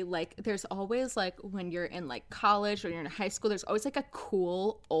gay, like there's always like when you're in like college or you're in high school, there's always like a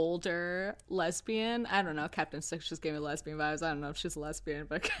cool older lesbian. I don't know. Captain Styx just gave me lesbian vibes. I don't know if she's a lesbian,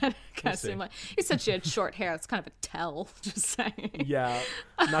 but kind of seemed like, you said she had short hair. It's kind of a tell. Just saying. Yeah,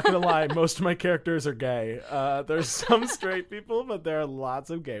 not gonna lie. Most of my characters are gay. There's some straight people, but there are lots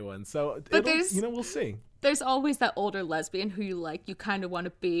of gay ones. So we'll see. There's always that older lesbian who you kind of want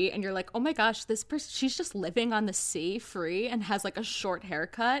to be, and you're like, oh my gosh, this person, she's just living on the sea free and has like a short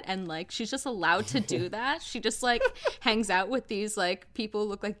haircut, and like she's just allowed to do that. She just like hangs out with these like people who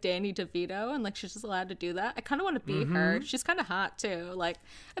look like Danny DeVito, and like she's just allowed to do that. I kind of want to be her. She's kind of hot too. Like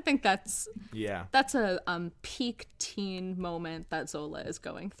I think that's a peak teen moment that Zola is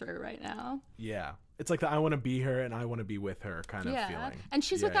going through right now. Yeah. It's like the I want to be her and I want to be with her kind of feeling. And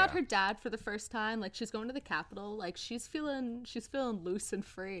she's without her dad for the first time. Like she's going to the Capitol. Like she's feeling loose and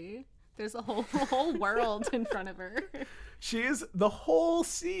free. There's a whole world in front of her. She is the whole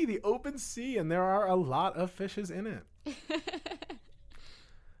sea, the open sea, and there are a lot of fishes in it.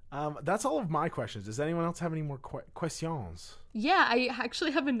 That's all of my questions. Does anyone else have any more questions? Yeah, I actually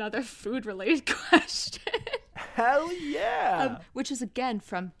have another food-related question. Hell yeah! Which is, again,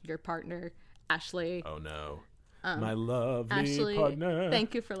 from your partner, Ashley. Oh, no. My lovely Ashley, partner.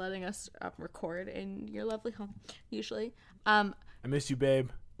 thank you for letting us record in your lovely home, usually. I miss you,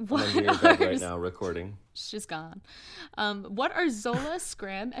 babe. I'm under your bed right now recording. She's gone. What are Zola,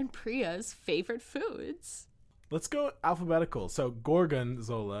 Scram, and Priya's favorite foods? Let's go alphabetical. So,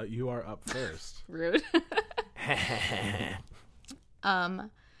 Gorgonzola, you are up first. Rude.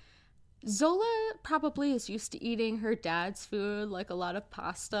 Zola probably is used to eating her dad's food, like a lot of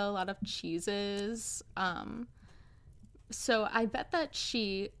pasta, a lot of cheeses. So I bet that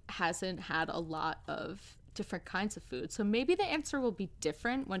she hasn't had a lot of different kinds of food. So maybe the answer will be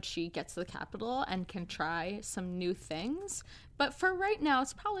different when she gets to the capital and can try some new things. But for right now,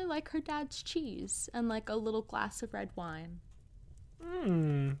 it's probably like her dad's cheese and like a little glass of red wine.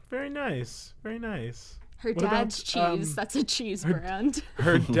 Very nice. Very nice. Her dad's cheese. That's a cheese brand.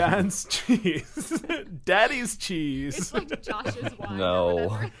 Her dad's cheese. Daddy's cheese. It's like Josh's wine. No. Or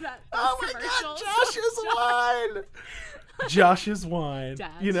whatever. Oh my God, Josh's wine. Josh's wine.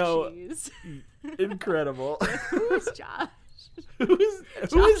 Dad's cheese. Incredible. Who's Josh? Who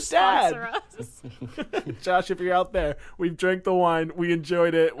is Dad? Sponsor us. Josh, if you're out there, we've drank the wine. We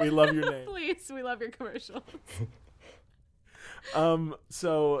enjoyed it. We love your name. Please, we love your commercials.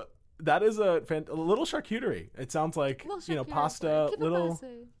 So that is a little charcuterie. It sounds like, pasta,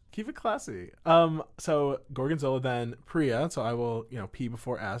 keep it classy. So Gorgonzola, then Priya. So I will, P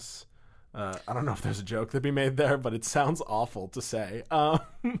before S. I don't know if there's a joke to be made there, but it sounds awful to say.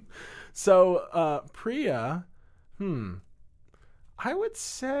 So Priya, I would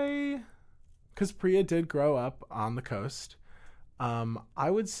say, because Priya did grow up on the coast, I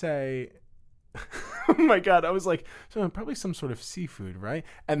would say, oh my God, I was like, so probably some sort of seafood, right?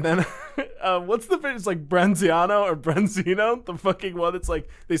 And then, what's the fish? It's like Branziano or Branzino, the fucking one that's like,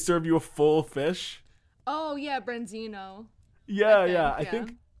 they serve you a full fish. Oh, yeah, Branzino. Yeah.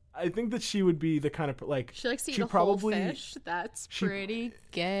 I think that she would be the kind of like she likes to eat a whole fish. That's pretty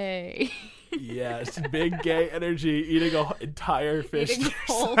gay. Yeah, it's big gay energy eating an entire fish. Eating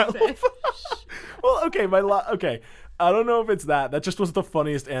a whole fish. Well, okay, okay. I don't know if it's that. That just was the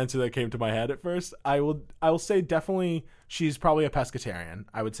funniest answer that came to my head at first. I will say definitely she's probably a pescatarian.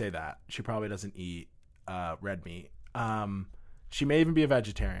 I would say that she probably doesn't eat red meat. She may even be a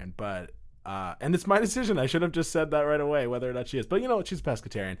vegetarian, but. And it's my decision. I should have just said that right away, whether or not she is. But you know what? She's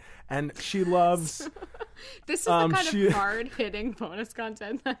pescatarian. And she loves... This is the kind of hard-hitting bonus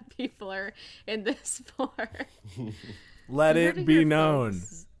content that people are in this for. Let it be known.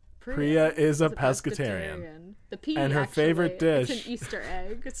 Priya is a pescatarian. The P, and her favorite dish... It's an Easter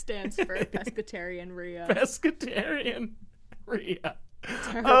egg. It stands for pescatarian Rhea. Pescatarian Rhea.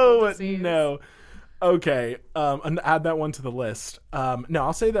 Terrible disease. No. Okay, and add that one to the list. No,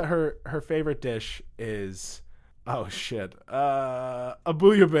 I'll say that her favorite dish is, a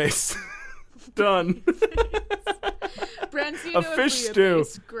bouillabaisse. Done. Branzino a fish stew.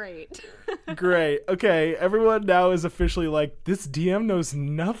 Great. Great. Okay, everyone now is officially like, this DM knows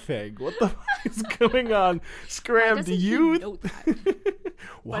nothing. What the fuck is going on? Scram, do you know that?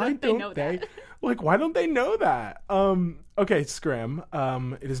 Why don't they? Like, why don't they know that? Okay, Scram.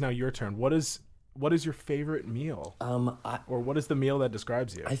 It is now your turn. What is your favorite meal? Or what is the meal that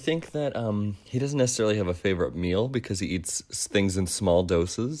describes you? I think that he doesn't necessarily have a favorite meal because he eats things in small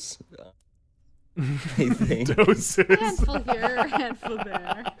doses. I think. Doses. Handful here, handful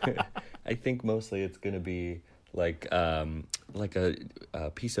there. I think mostly it's going to be like a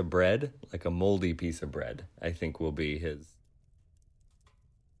piece of bread, like a moldy piece of bread. I think will be his.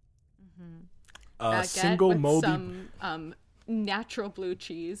 Single with moldy. Some natural blue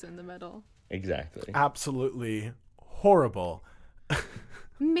cheese in the middle. Exactly. Absolutely horrible.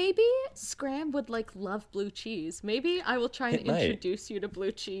 Maybe Scram would love blue cheese. Maybe I will try and introduce you to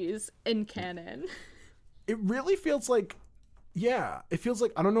blue cheese in canon. It really feels like, it feels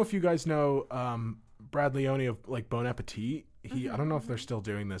like, I don't know if you guys know Brad Leone of Bon Appetit. I don't know if they're still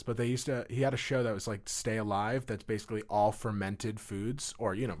doing this, but he had a show that was like Stay Alive, that's basically all fermented foods,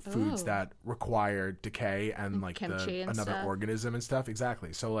 or foods that require decay and another organism and stuff.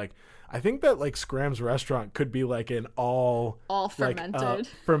 Exactly. So I think that Scram's restaurant could be like an all fermented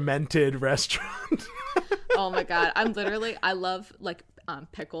fermented restaurant. Oh my God, I love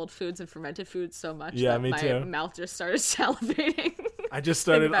pickled foods and fermented foods so much that me too. My mouth just started salivating. I just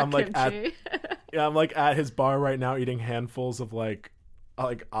started. I'm kimchi. I'm at his bar right now eating handfuls of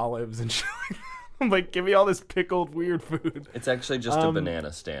like olives and shit. I'm like, give me all this pickled weird food. It's actually just a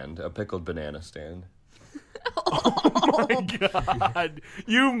banana stand, a pickled banana stand. Oh my god,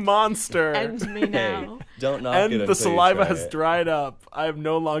 you monster! End me now. Hey, don't knock And it the until saliva you try has it. dried up. I am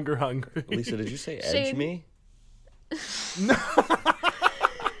no longer hungry. Lisa, did you say edge Shane. me?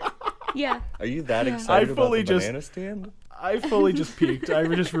 Yeah. Are you that I excited about fully the just- banana stand? I fully just peeked. I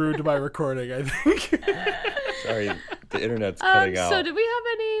just ruined my recording, I think. Sorry, the internet's cutting out. So do we have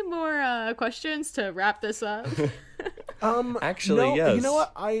any more questions to wrap this up? Actually, no, yes. You know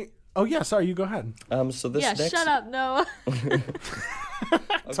what? Oh yeah, sorry, you go ahead. So this Yeah, next shut up, Noah.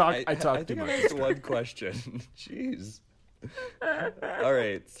 I talk I too think much. I asked one question. Jeez. All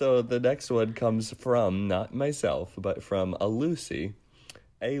right, so the next one comes from not myself, but from a Lucy.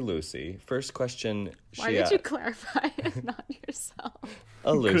 Lucy. First question. Why did you clarify it, not yourself?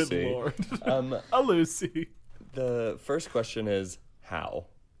 A Lucy. Good lord. A Lucy. The first question is how.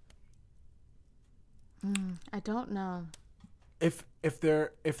 I don't know. If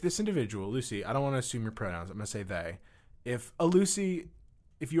this individual, Lucy, I don't want to assume your pronouns. I'm gonna say they. If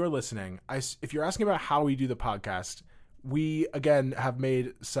you're listening, if you're asking about how we do the podcast, we again have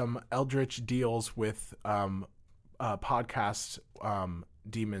made some eldritch deals with podcast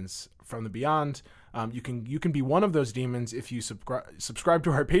demons from the beyond. You can be one of those demons if you subscribe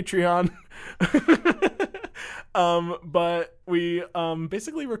to our Patreon. But we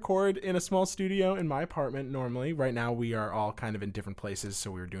basically record in a small studio in my apartment normally. Right now we are all kind of in different places,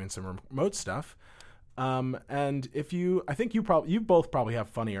 so we're doing some remote stuff. And I think you both probably have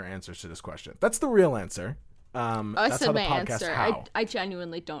funnier answers to this question. That's the real answer. I That's said how the my podcast answer. how. I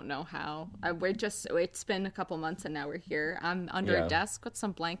genuinely don't know how. It's been a couple months and now we're here. I'm under Yeah. a desk with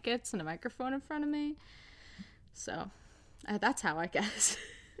some blankets and a microphone in front of me. So that's how, I guess.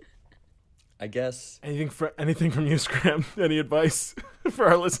 I guess Anything from you, Scram? Any advice for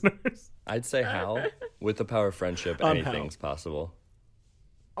our listeners? I'd say how. With the power of friendship, anything's possible.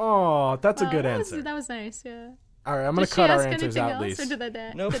 Oh, that's a good answer. That was nice, yeah. All right, I'm going Did to she cut our ask answers anything out, else, Lise. or did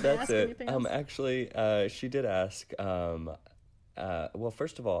they Nope, did they that's ask it. anything else? Actually, she did ask. Well,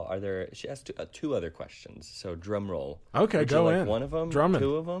 first of all, she asked two other questions. So drum roll. Okay, Would go you like in. one of them? Drumming.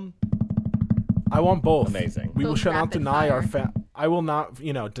 Two of them? I want both. Amazing. We Both shall not rapid deny fire. I will not,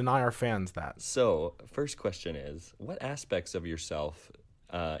 deny our fans that. So, first question is, what aspects of yourself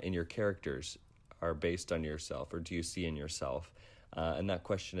in your characters are based on yourself, or do you see in yourself? And that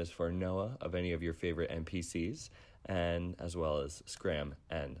question is for Noah, of any of your favorite NPCs, and as well as Scram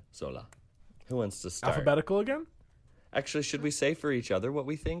and Zola. Who wants to start? Alphabetical again? Actually, should we say for each other what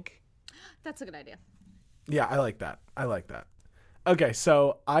we think? That's a good idea. Yeah, I like that. Okay,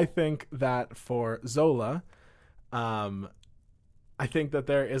 so I think that for Zola, I think that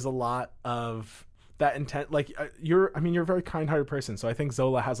there is a lot of that intent. Like you're a very kind-hearted person, so I think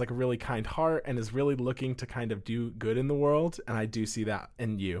Zola has like a really kind heart and is really looking to kind of do good in the world, and I do see that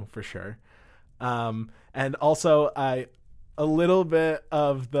in you for sure. And also a little bit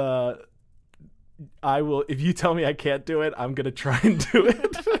of the if you tell me I can't do it, I'm gonna try and do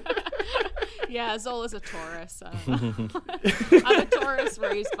it. Yeah, Zola's a Taurus. I'm a Taurus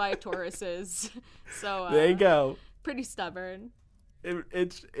raised by Tauruses, so There you go. pretty stubborn.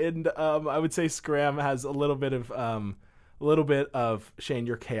 I would say Scram has a little bit of Shane,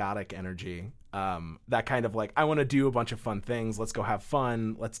 your chaotic energy. That kind of like, I want to do a bunch of fun things. Let's go have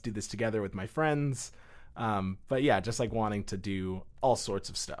fun. Let's do this together with my friends. But yeah, just like wanting to do all sorts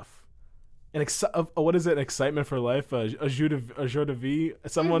of stuff. What is it? An excitement for life? A joie de vie?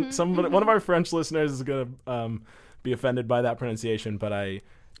 One of our French listeners is gonna be offended by that pronunciation, but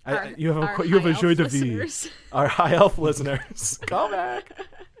you have a joie de vie. Our high elf listeners, call back.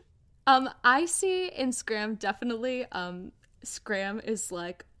 I see in Scram definitely. Scram is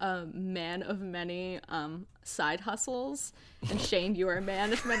like a man of many side hustles, and Shane, you are a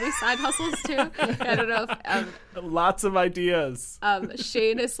man of many side hustles too. I don't know if Lots of ideas.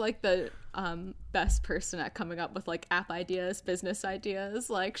 Shane is like the best person at coming up with like app ideas, business ideas.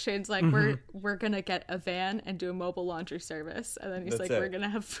 Like Shane's like, we're gonna get a van and do a mobile laundry service, and then he's That's like, it. we're gonna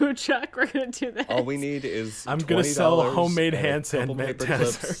have food truck, we're gonna do this. All we need is I'm gonna sell $20 homemade and a hand couple sanitizer. paper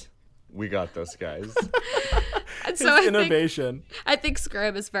clips. We got this, guys. And so I Innovation. think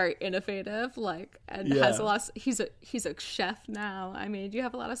Scram is very innovative, like, and has a lot. He's a chef now. I mean, you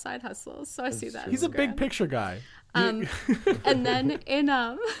have a lot of side hustles, so I see that. He's in a big Scram. picture guy. And then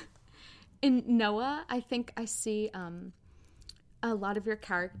in Noah, I think I see a lot of your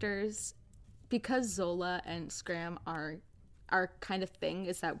characters, because Zola and Scram are our kind of thing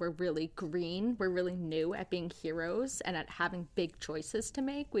is that we're really green. We're really new at being heroes and at having big choices to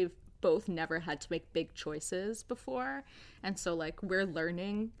make. We've both never had to make big choices before, and so like we're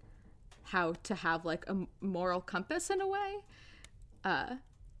learning how to have like a moral compass in a way.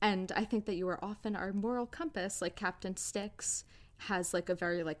 And I think that you are often our moral compass. Like Captain Styx has like a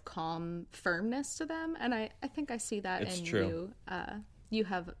very like calm firmness to them, and I think I see that It's in true. you. You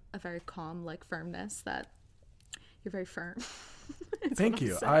have a very calm like firmness that you're very firm. Thank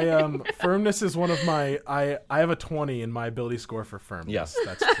you. I firmness is one of my I have a 20 in my ability score for firmness. Yes.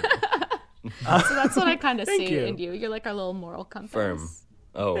 That's true. So that's what I kind of see you. in you. You're like our little moral compass. Firm.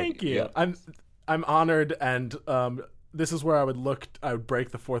 Oh, Thank you. yeah. I'm honored, and this is where I would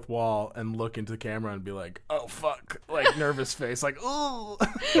break the fourth wall and look into the camera and be like, oh fuck, like nervous face, like ooh.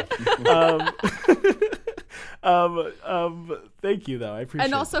 Thank you though, I appreciate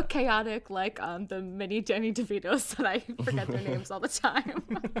And also chaotic, like the mini Danny DeVitos that I forget their names all the time.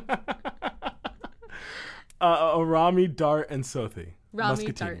 Rami, Dart, and Sothi. Rami,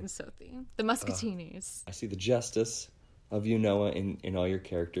 Muscatini. Dart, and Sothi. The Muscatinis. I see the justice of you, Noah, in all your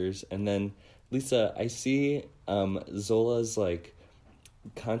characters. And then, Lisa, I see Zola's, like,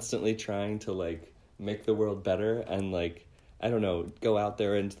 constantly trying to, like, make the world better and, like, I don't know, go out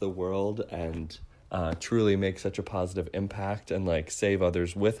there into the world and truly make such a positive impact and, like, save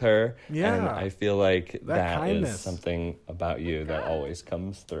others with her. Yeah. And I feel like that kindness. is something about you that always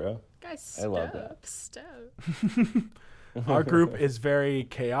comes through. Guys, I love that. stop. Our group is very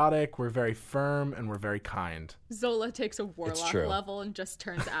chaotic, we're very firm, and we're very kind. Zola takes a warlock true. level and just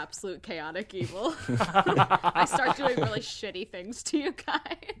turns absolute chaotic evil. I start doing really shitty things to you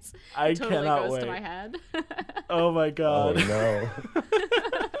guys. I It totally cannot goes wait. to my head. Oh my Oh, god. no.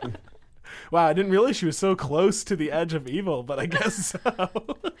 Wow, I didn't realize she was so close to the edge of evil, but I guess so.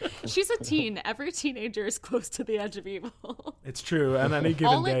 She's a teen. Every teenager is close to the edge of evil. It's true, and any given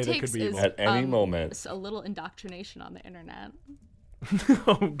All day it they takes could be is evil. At any moment. a little indoctrination on the internet.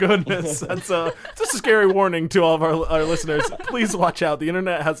 Oh goodness, that's a scary warning to all of our listeners. Please watch out. The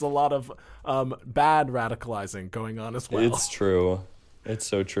internet has a lot of bad radicalizing going on as well. It's true. It's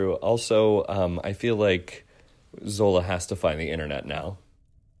so true. Also, I feel like Zola has to find the internet now.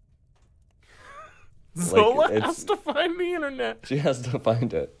 Zola it's- has to find the internet. She has to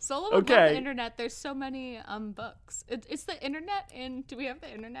find it. Zola would love Okay. the internet. There's so many books. It's the internet in... Do we have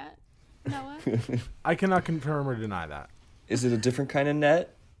the internet, Noah? I cannot confirm or deny that. Is it a different kind of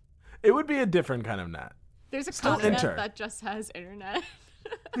net? It would be a different kind of net. There's a Still continent enter. that just has internet.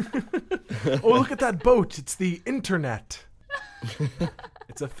 Oh, look at that boat. It's the internet.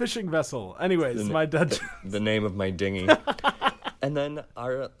 It's a fishing vessel. Anyways, my dungeon. The name of my dinghy. And then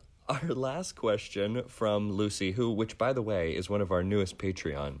our last question from Lucy, which by the way is one of our newest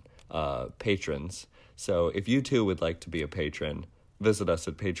Patreon patrons. So if you too would like to be a patron, visit us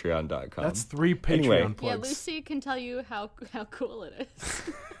at patreon.com. That's 3 Patreon Anyway. Yeah, plugs. Lucy can tell you how cool it is.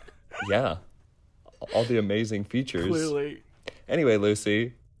 Yeah. All the amazing features. Clearly. Anyway,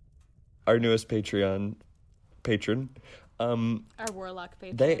 Lucy, our newest Patreon patron, Our warlock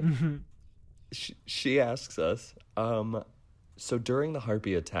patron. she asks us, so during the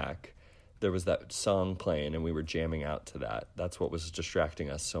Harpy attack, there was that song playing and we were jamming out to that. That's what was distracting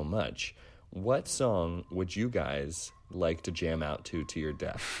us so much. What song would you guys like to jam out to your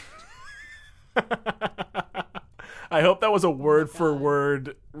death? I hope that was a word for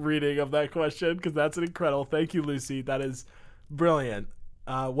word reading of that question, because that's an incredible. Thank you, Lucy. That is brilliant.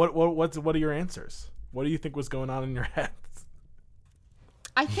 What are your answers? What do you think was going on in your head?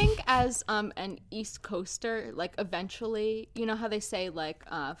 I think as an East Coaster, like eventually, you know how they say like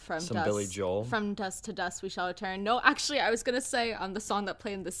from Some dusk, Billy Joel? from dusk to dust we shall return. No, actually, I was gonna say the song that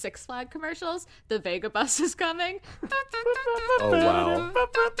played in the Six Flag commercials, "The Vega Bus is coming." Oh, wow.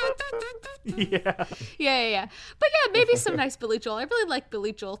 Yeah. Yeah. But yeah, maybe some nice Billy Joel. I really like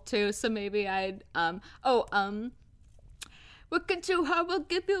Billy Joel too, so maybe I'd Welcome to her, will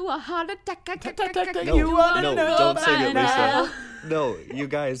give you a heart attack. You wanna No, know don't sing it, by Lisa. now. No, you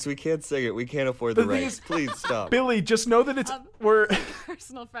guys, we can't sing it. We can't afford the The thing rights. is- Please stop. Billy, just know that we're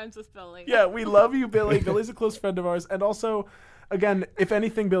Personal friends with Billy. yeah, we love you, Billy. Billy's a close friend of ours, and also, again, if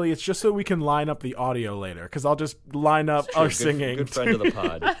anything, Billy, it's just so we can line up the audio later, because I'll just line up our singing. Good friend of the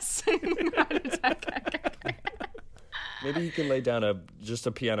pod. Sing heart attack. Maybe you can lay down just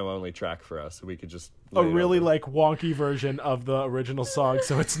a piano only track for us, so we could just A lay it really over. like wonky version of the original song,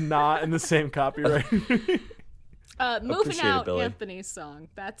 so it's not in the same copyright. Moving Appreciate it, out Billy. Anthony's song.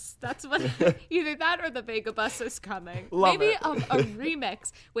 That's what either that or the Vega Bus is coming. Love Maybe it. a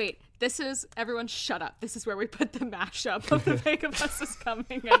remix. Wait, this is everyone shut up. This is where we put the mashup of the Vega Bus is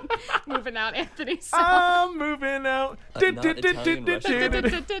coming and moving out Anthony's song. I'm moving out. Not Italian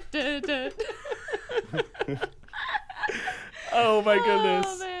Oh my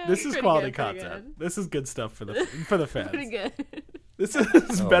goodness. man. This is Pretty quality good, pretty content. good. This is good stuff for the fans. Pretty good. This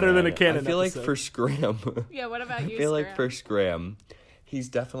is better than a canon I feel episode. like for Scram, Yeah, what about you, I feel like Scram? for Scram, he's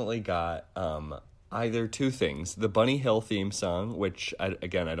definitely got either two things: the Bunny Hill theme song, which I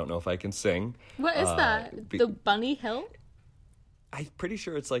don't know if I can sing. What is that? The Bunny Hill? I'm pretty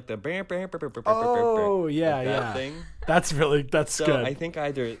sure it's like the Oh, yeah, like that yeah. thing. That's So good. I think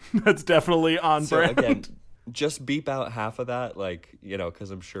either That's definitely on so brand. again, just beep out half of that, like, you know, because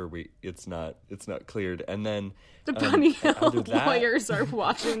I'm sure it's not cleared, and then The Bunny Hill either that- lawyers are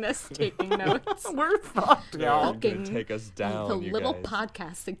watching this, taking notes. We're fucked, y'all. They're gonna take us down. The you little guys.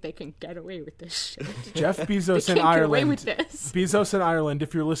 podcasts think they can get away with this shit. Jeff Bezos They in can't get away Ireland. with this. Bezos in Ireland,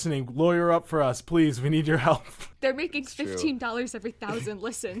 if you're listening, lawyer up for us, please. We need your help. They're making true. $15 every 1,000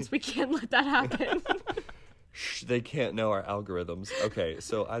 listens. We can't let that happen. Shh, they can't know our algorithms. Okay,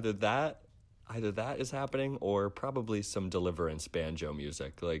 so either that is happening, or probably some Deliverance banjo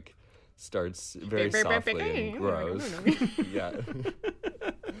music, like starts very softly and grows. Yeah,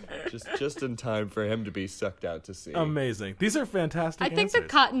 just in time for him to be sucked out to sea. Amazing. These are fantastic I think the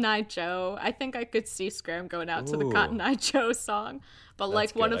answers. Cotton Eye Joe. I think I could see Scram going out to the Ooh. Cotton Eye Joe song, but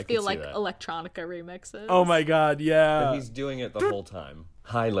like one good. I of the could see like that. electronica remixes. Oh my god, But yeah. he's doing it the whole time.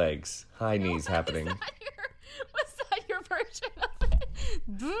 High legs, high knees happening. Was that your version of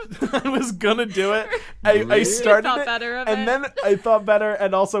it? I was gonna do it. I Really? started You thought it, better of and it? then I thought better,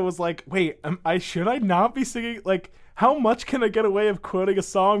 and also was like, wait, should I not be singing? Like, how much can I get away of quoting a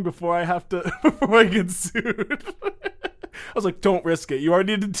song before I have to before I get sued? I was like, don't risk it. You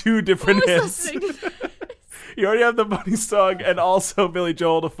already did two different Who was hits. listening? You already have the Bunny song and also Billy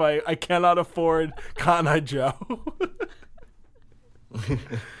Joel to fight. I cannot afford Cotton Eye Joe.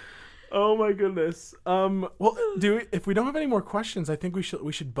 Oh my goodness. Well, if we don't have any more questions, I think we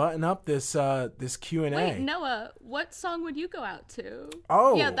should button up this Q&A. Wait, Noah, what song would you go out to?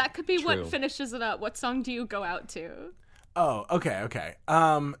 Oh, yeah, that could be true. what finishes it up. What song do you go out to? Oh, okay.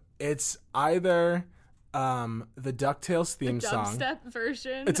 It's either the DuckTales theme song. Dubstep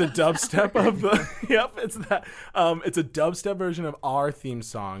version. It's a of dubstep ours. of the yep, it's that. It's a dubstep version of our theme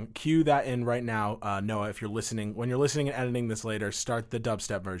song. Cue that in right now, Noah. If you're listening, when you're listening and editing this later, start the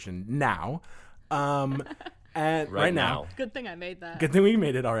dubstep version now. And right now. Good thing I made that. Good thing we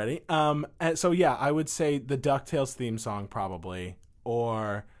made it already. And so yeah, I would say the DuckTales theme song probably,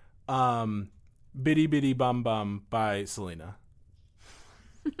 or Bitty Bitty Bum Bum by Selena.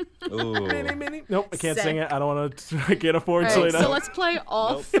 Ooh. Nope, I can't Sick. sing it. I don't want to. I can't afford All right, Selena. so let's play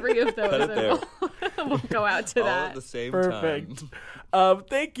all three of those, Cut it and there. we'll go out to All that. at the same Perfect. time.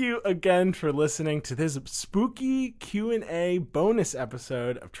 Thank you again for listening to this spooky Q&A bonus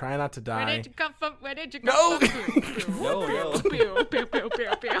episode of Try Not to Die. Where did you come from? Where did you No! come from? No. Pew, pew, pew, pew,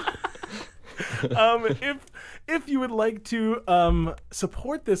 pew. If you would like to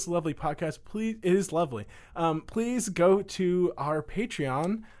support this lovely podcast, please, it is lovely. Please go to our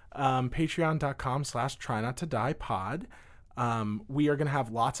Patreon, patreon.com/trynottoDiePod. We are going to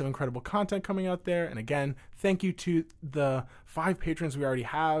have lots of incredible content coming out there. And again, thank you to the 5 patrons we already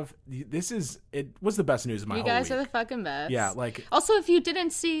have. It was the best news of my You whole guys week. are the fucking best. Yeah, like- Also, if you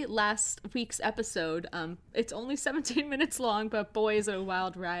didn't see last week's episode, it's only 17 minutes long, but boy, is it a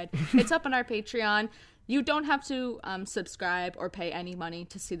wild ride. It's up on our Patreon. You don't have to subscribe or pay any money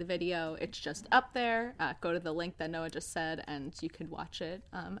to see the video. It's just up there. Go to the link that Noah just said, and you can watch it.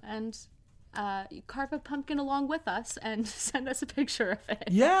 And you carve a pumpkin along with us and send us a picture of it.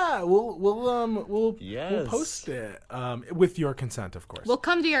 Yeah, we'll Yes. post it with your consent, of course. We'll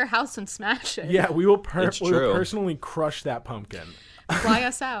come to your house and smash it. Yeah, we will It's we will true. personally crush that pumpkin. Fly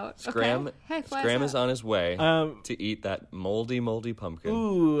us out. Scram, Okay? Hey, fly Scram us is out. on his way to eat that moldy pumpkin.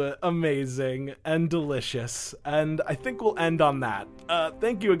 Ooh, amazing and delicious. And I think we'll end on that.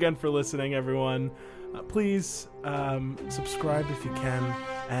 Thank you again for listening, everyone. Please subscribe if you can,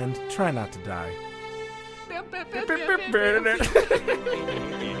 and try not to die. Pew, pew, pew, pew, pew,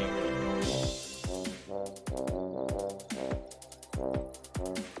 pew.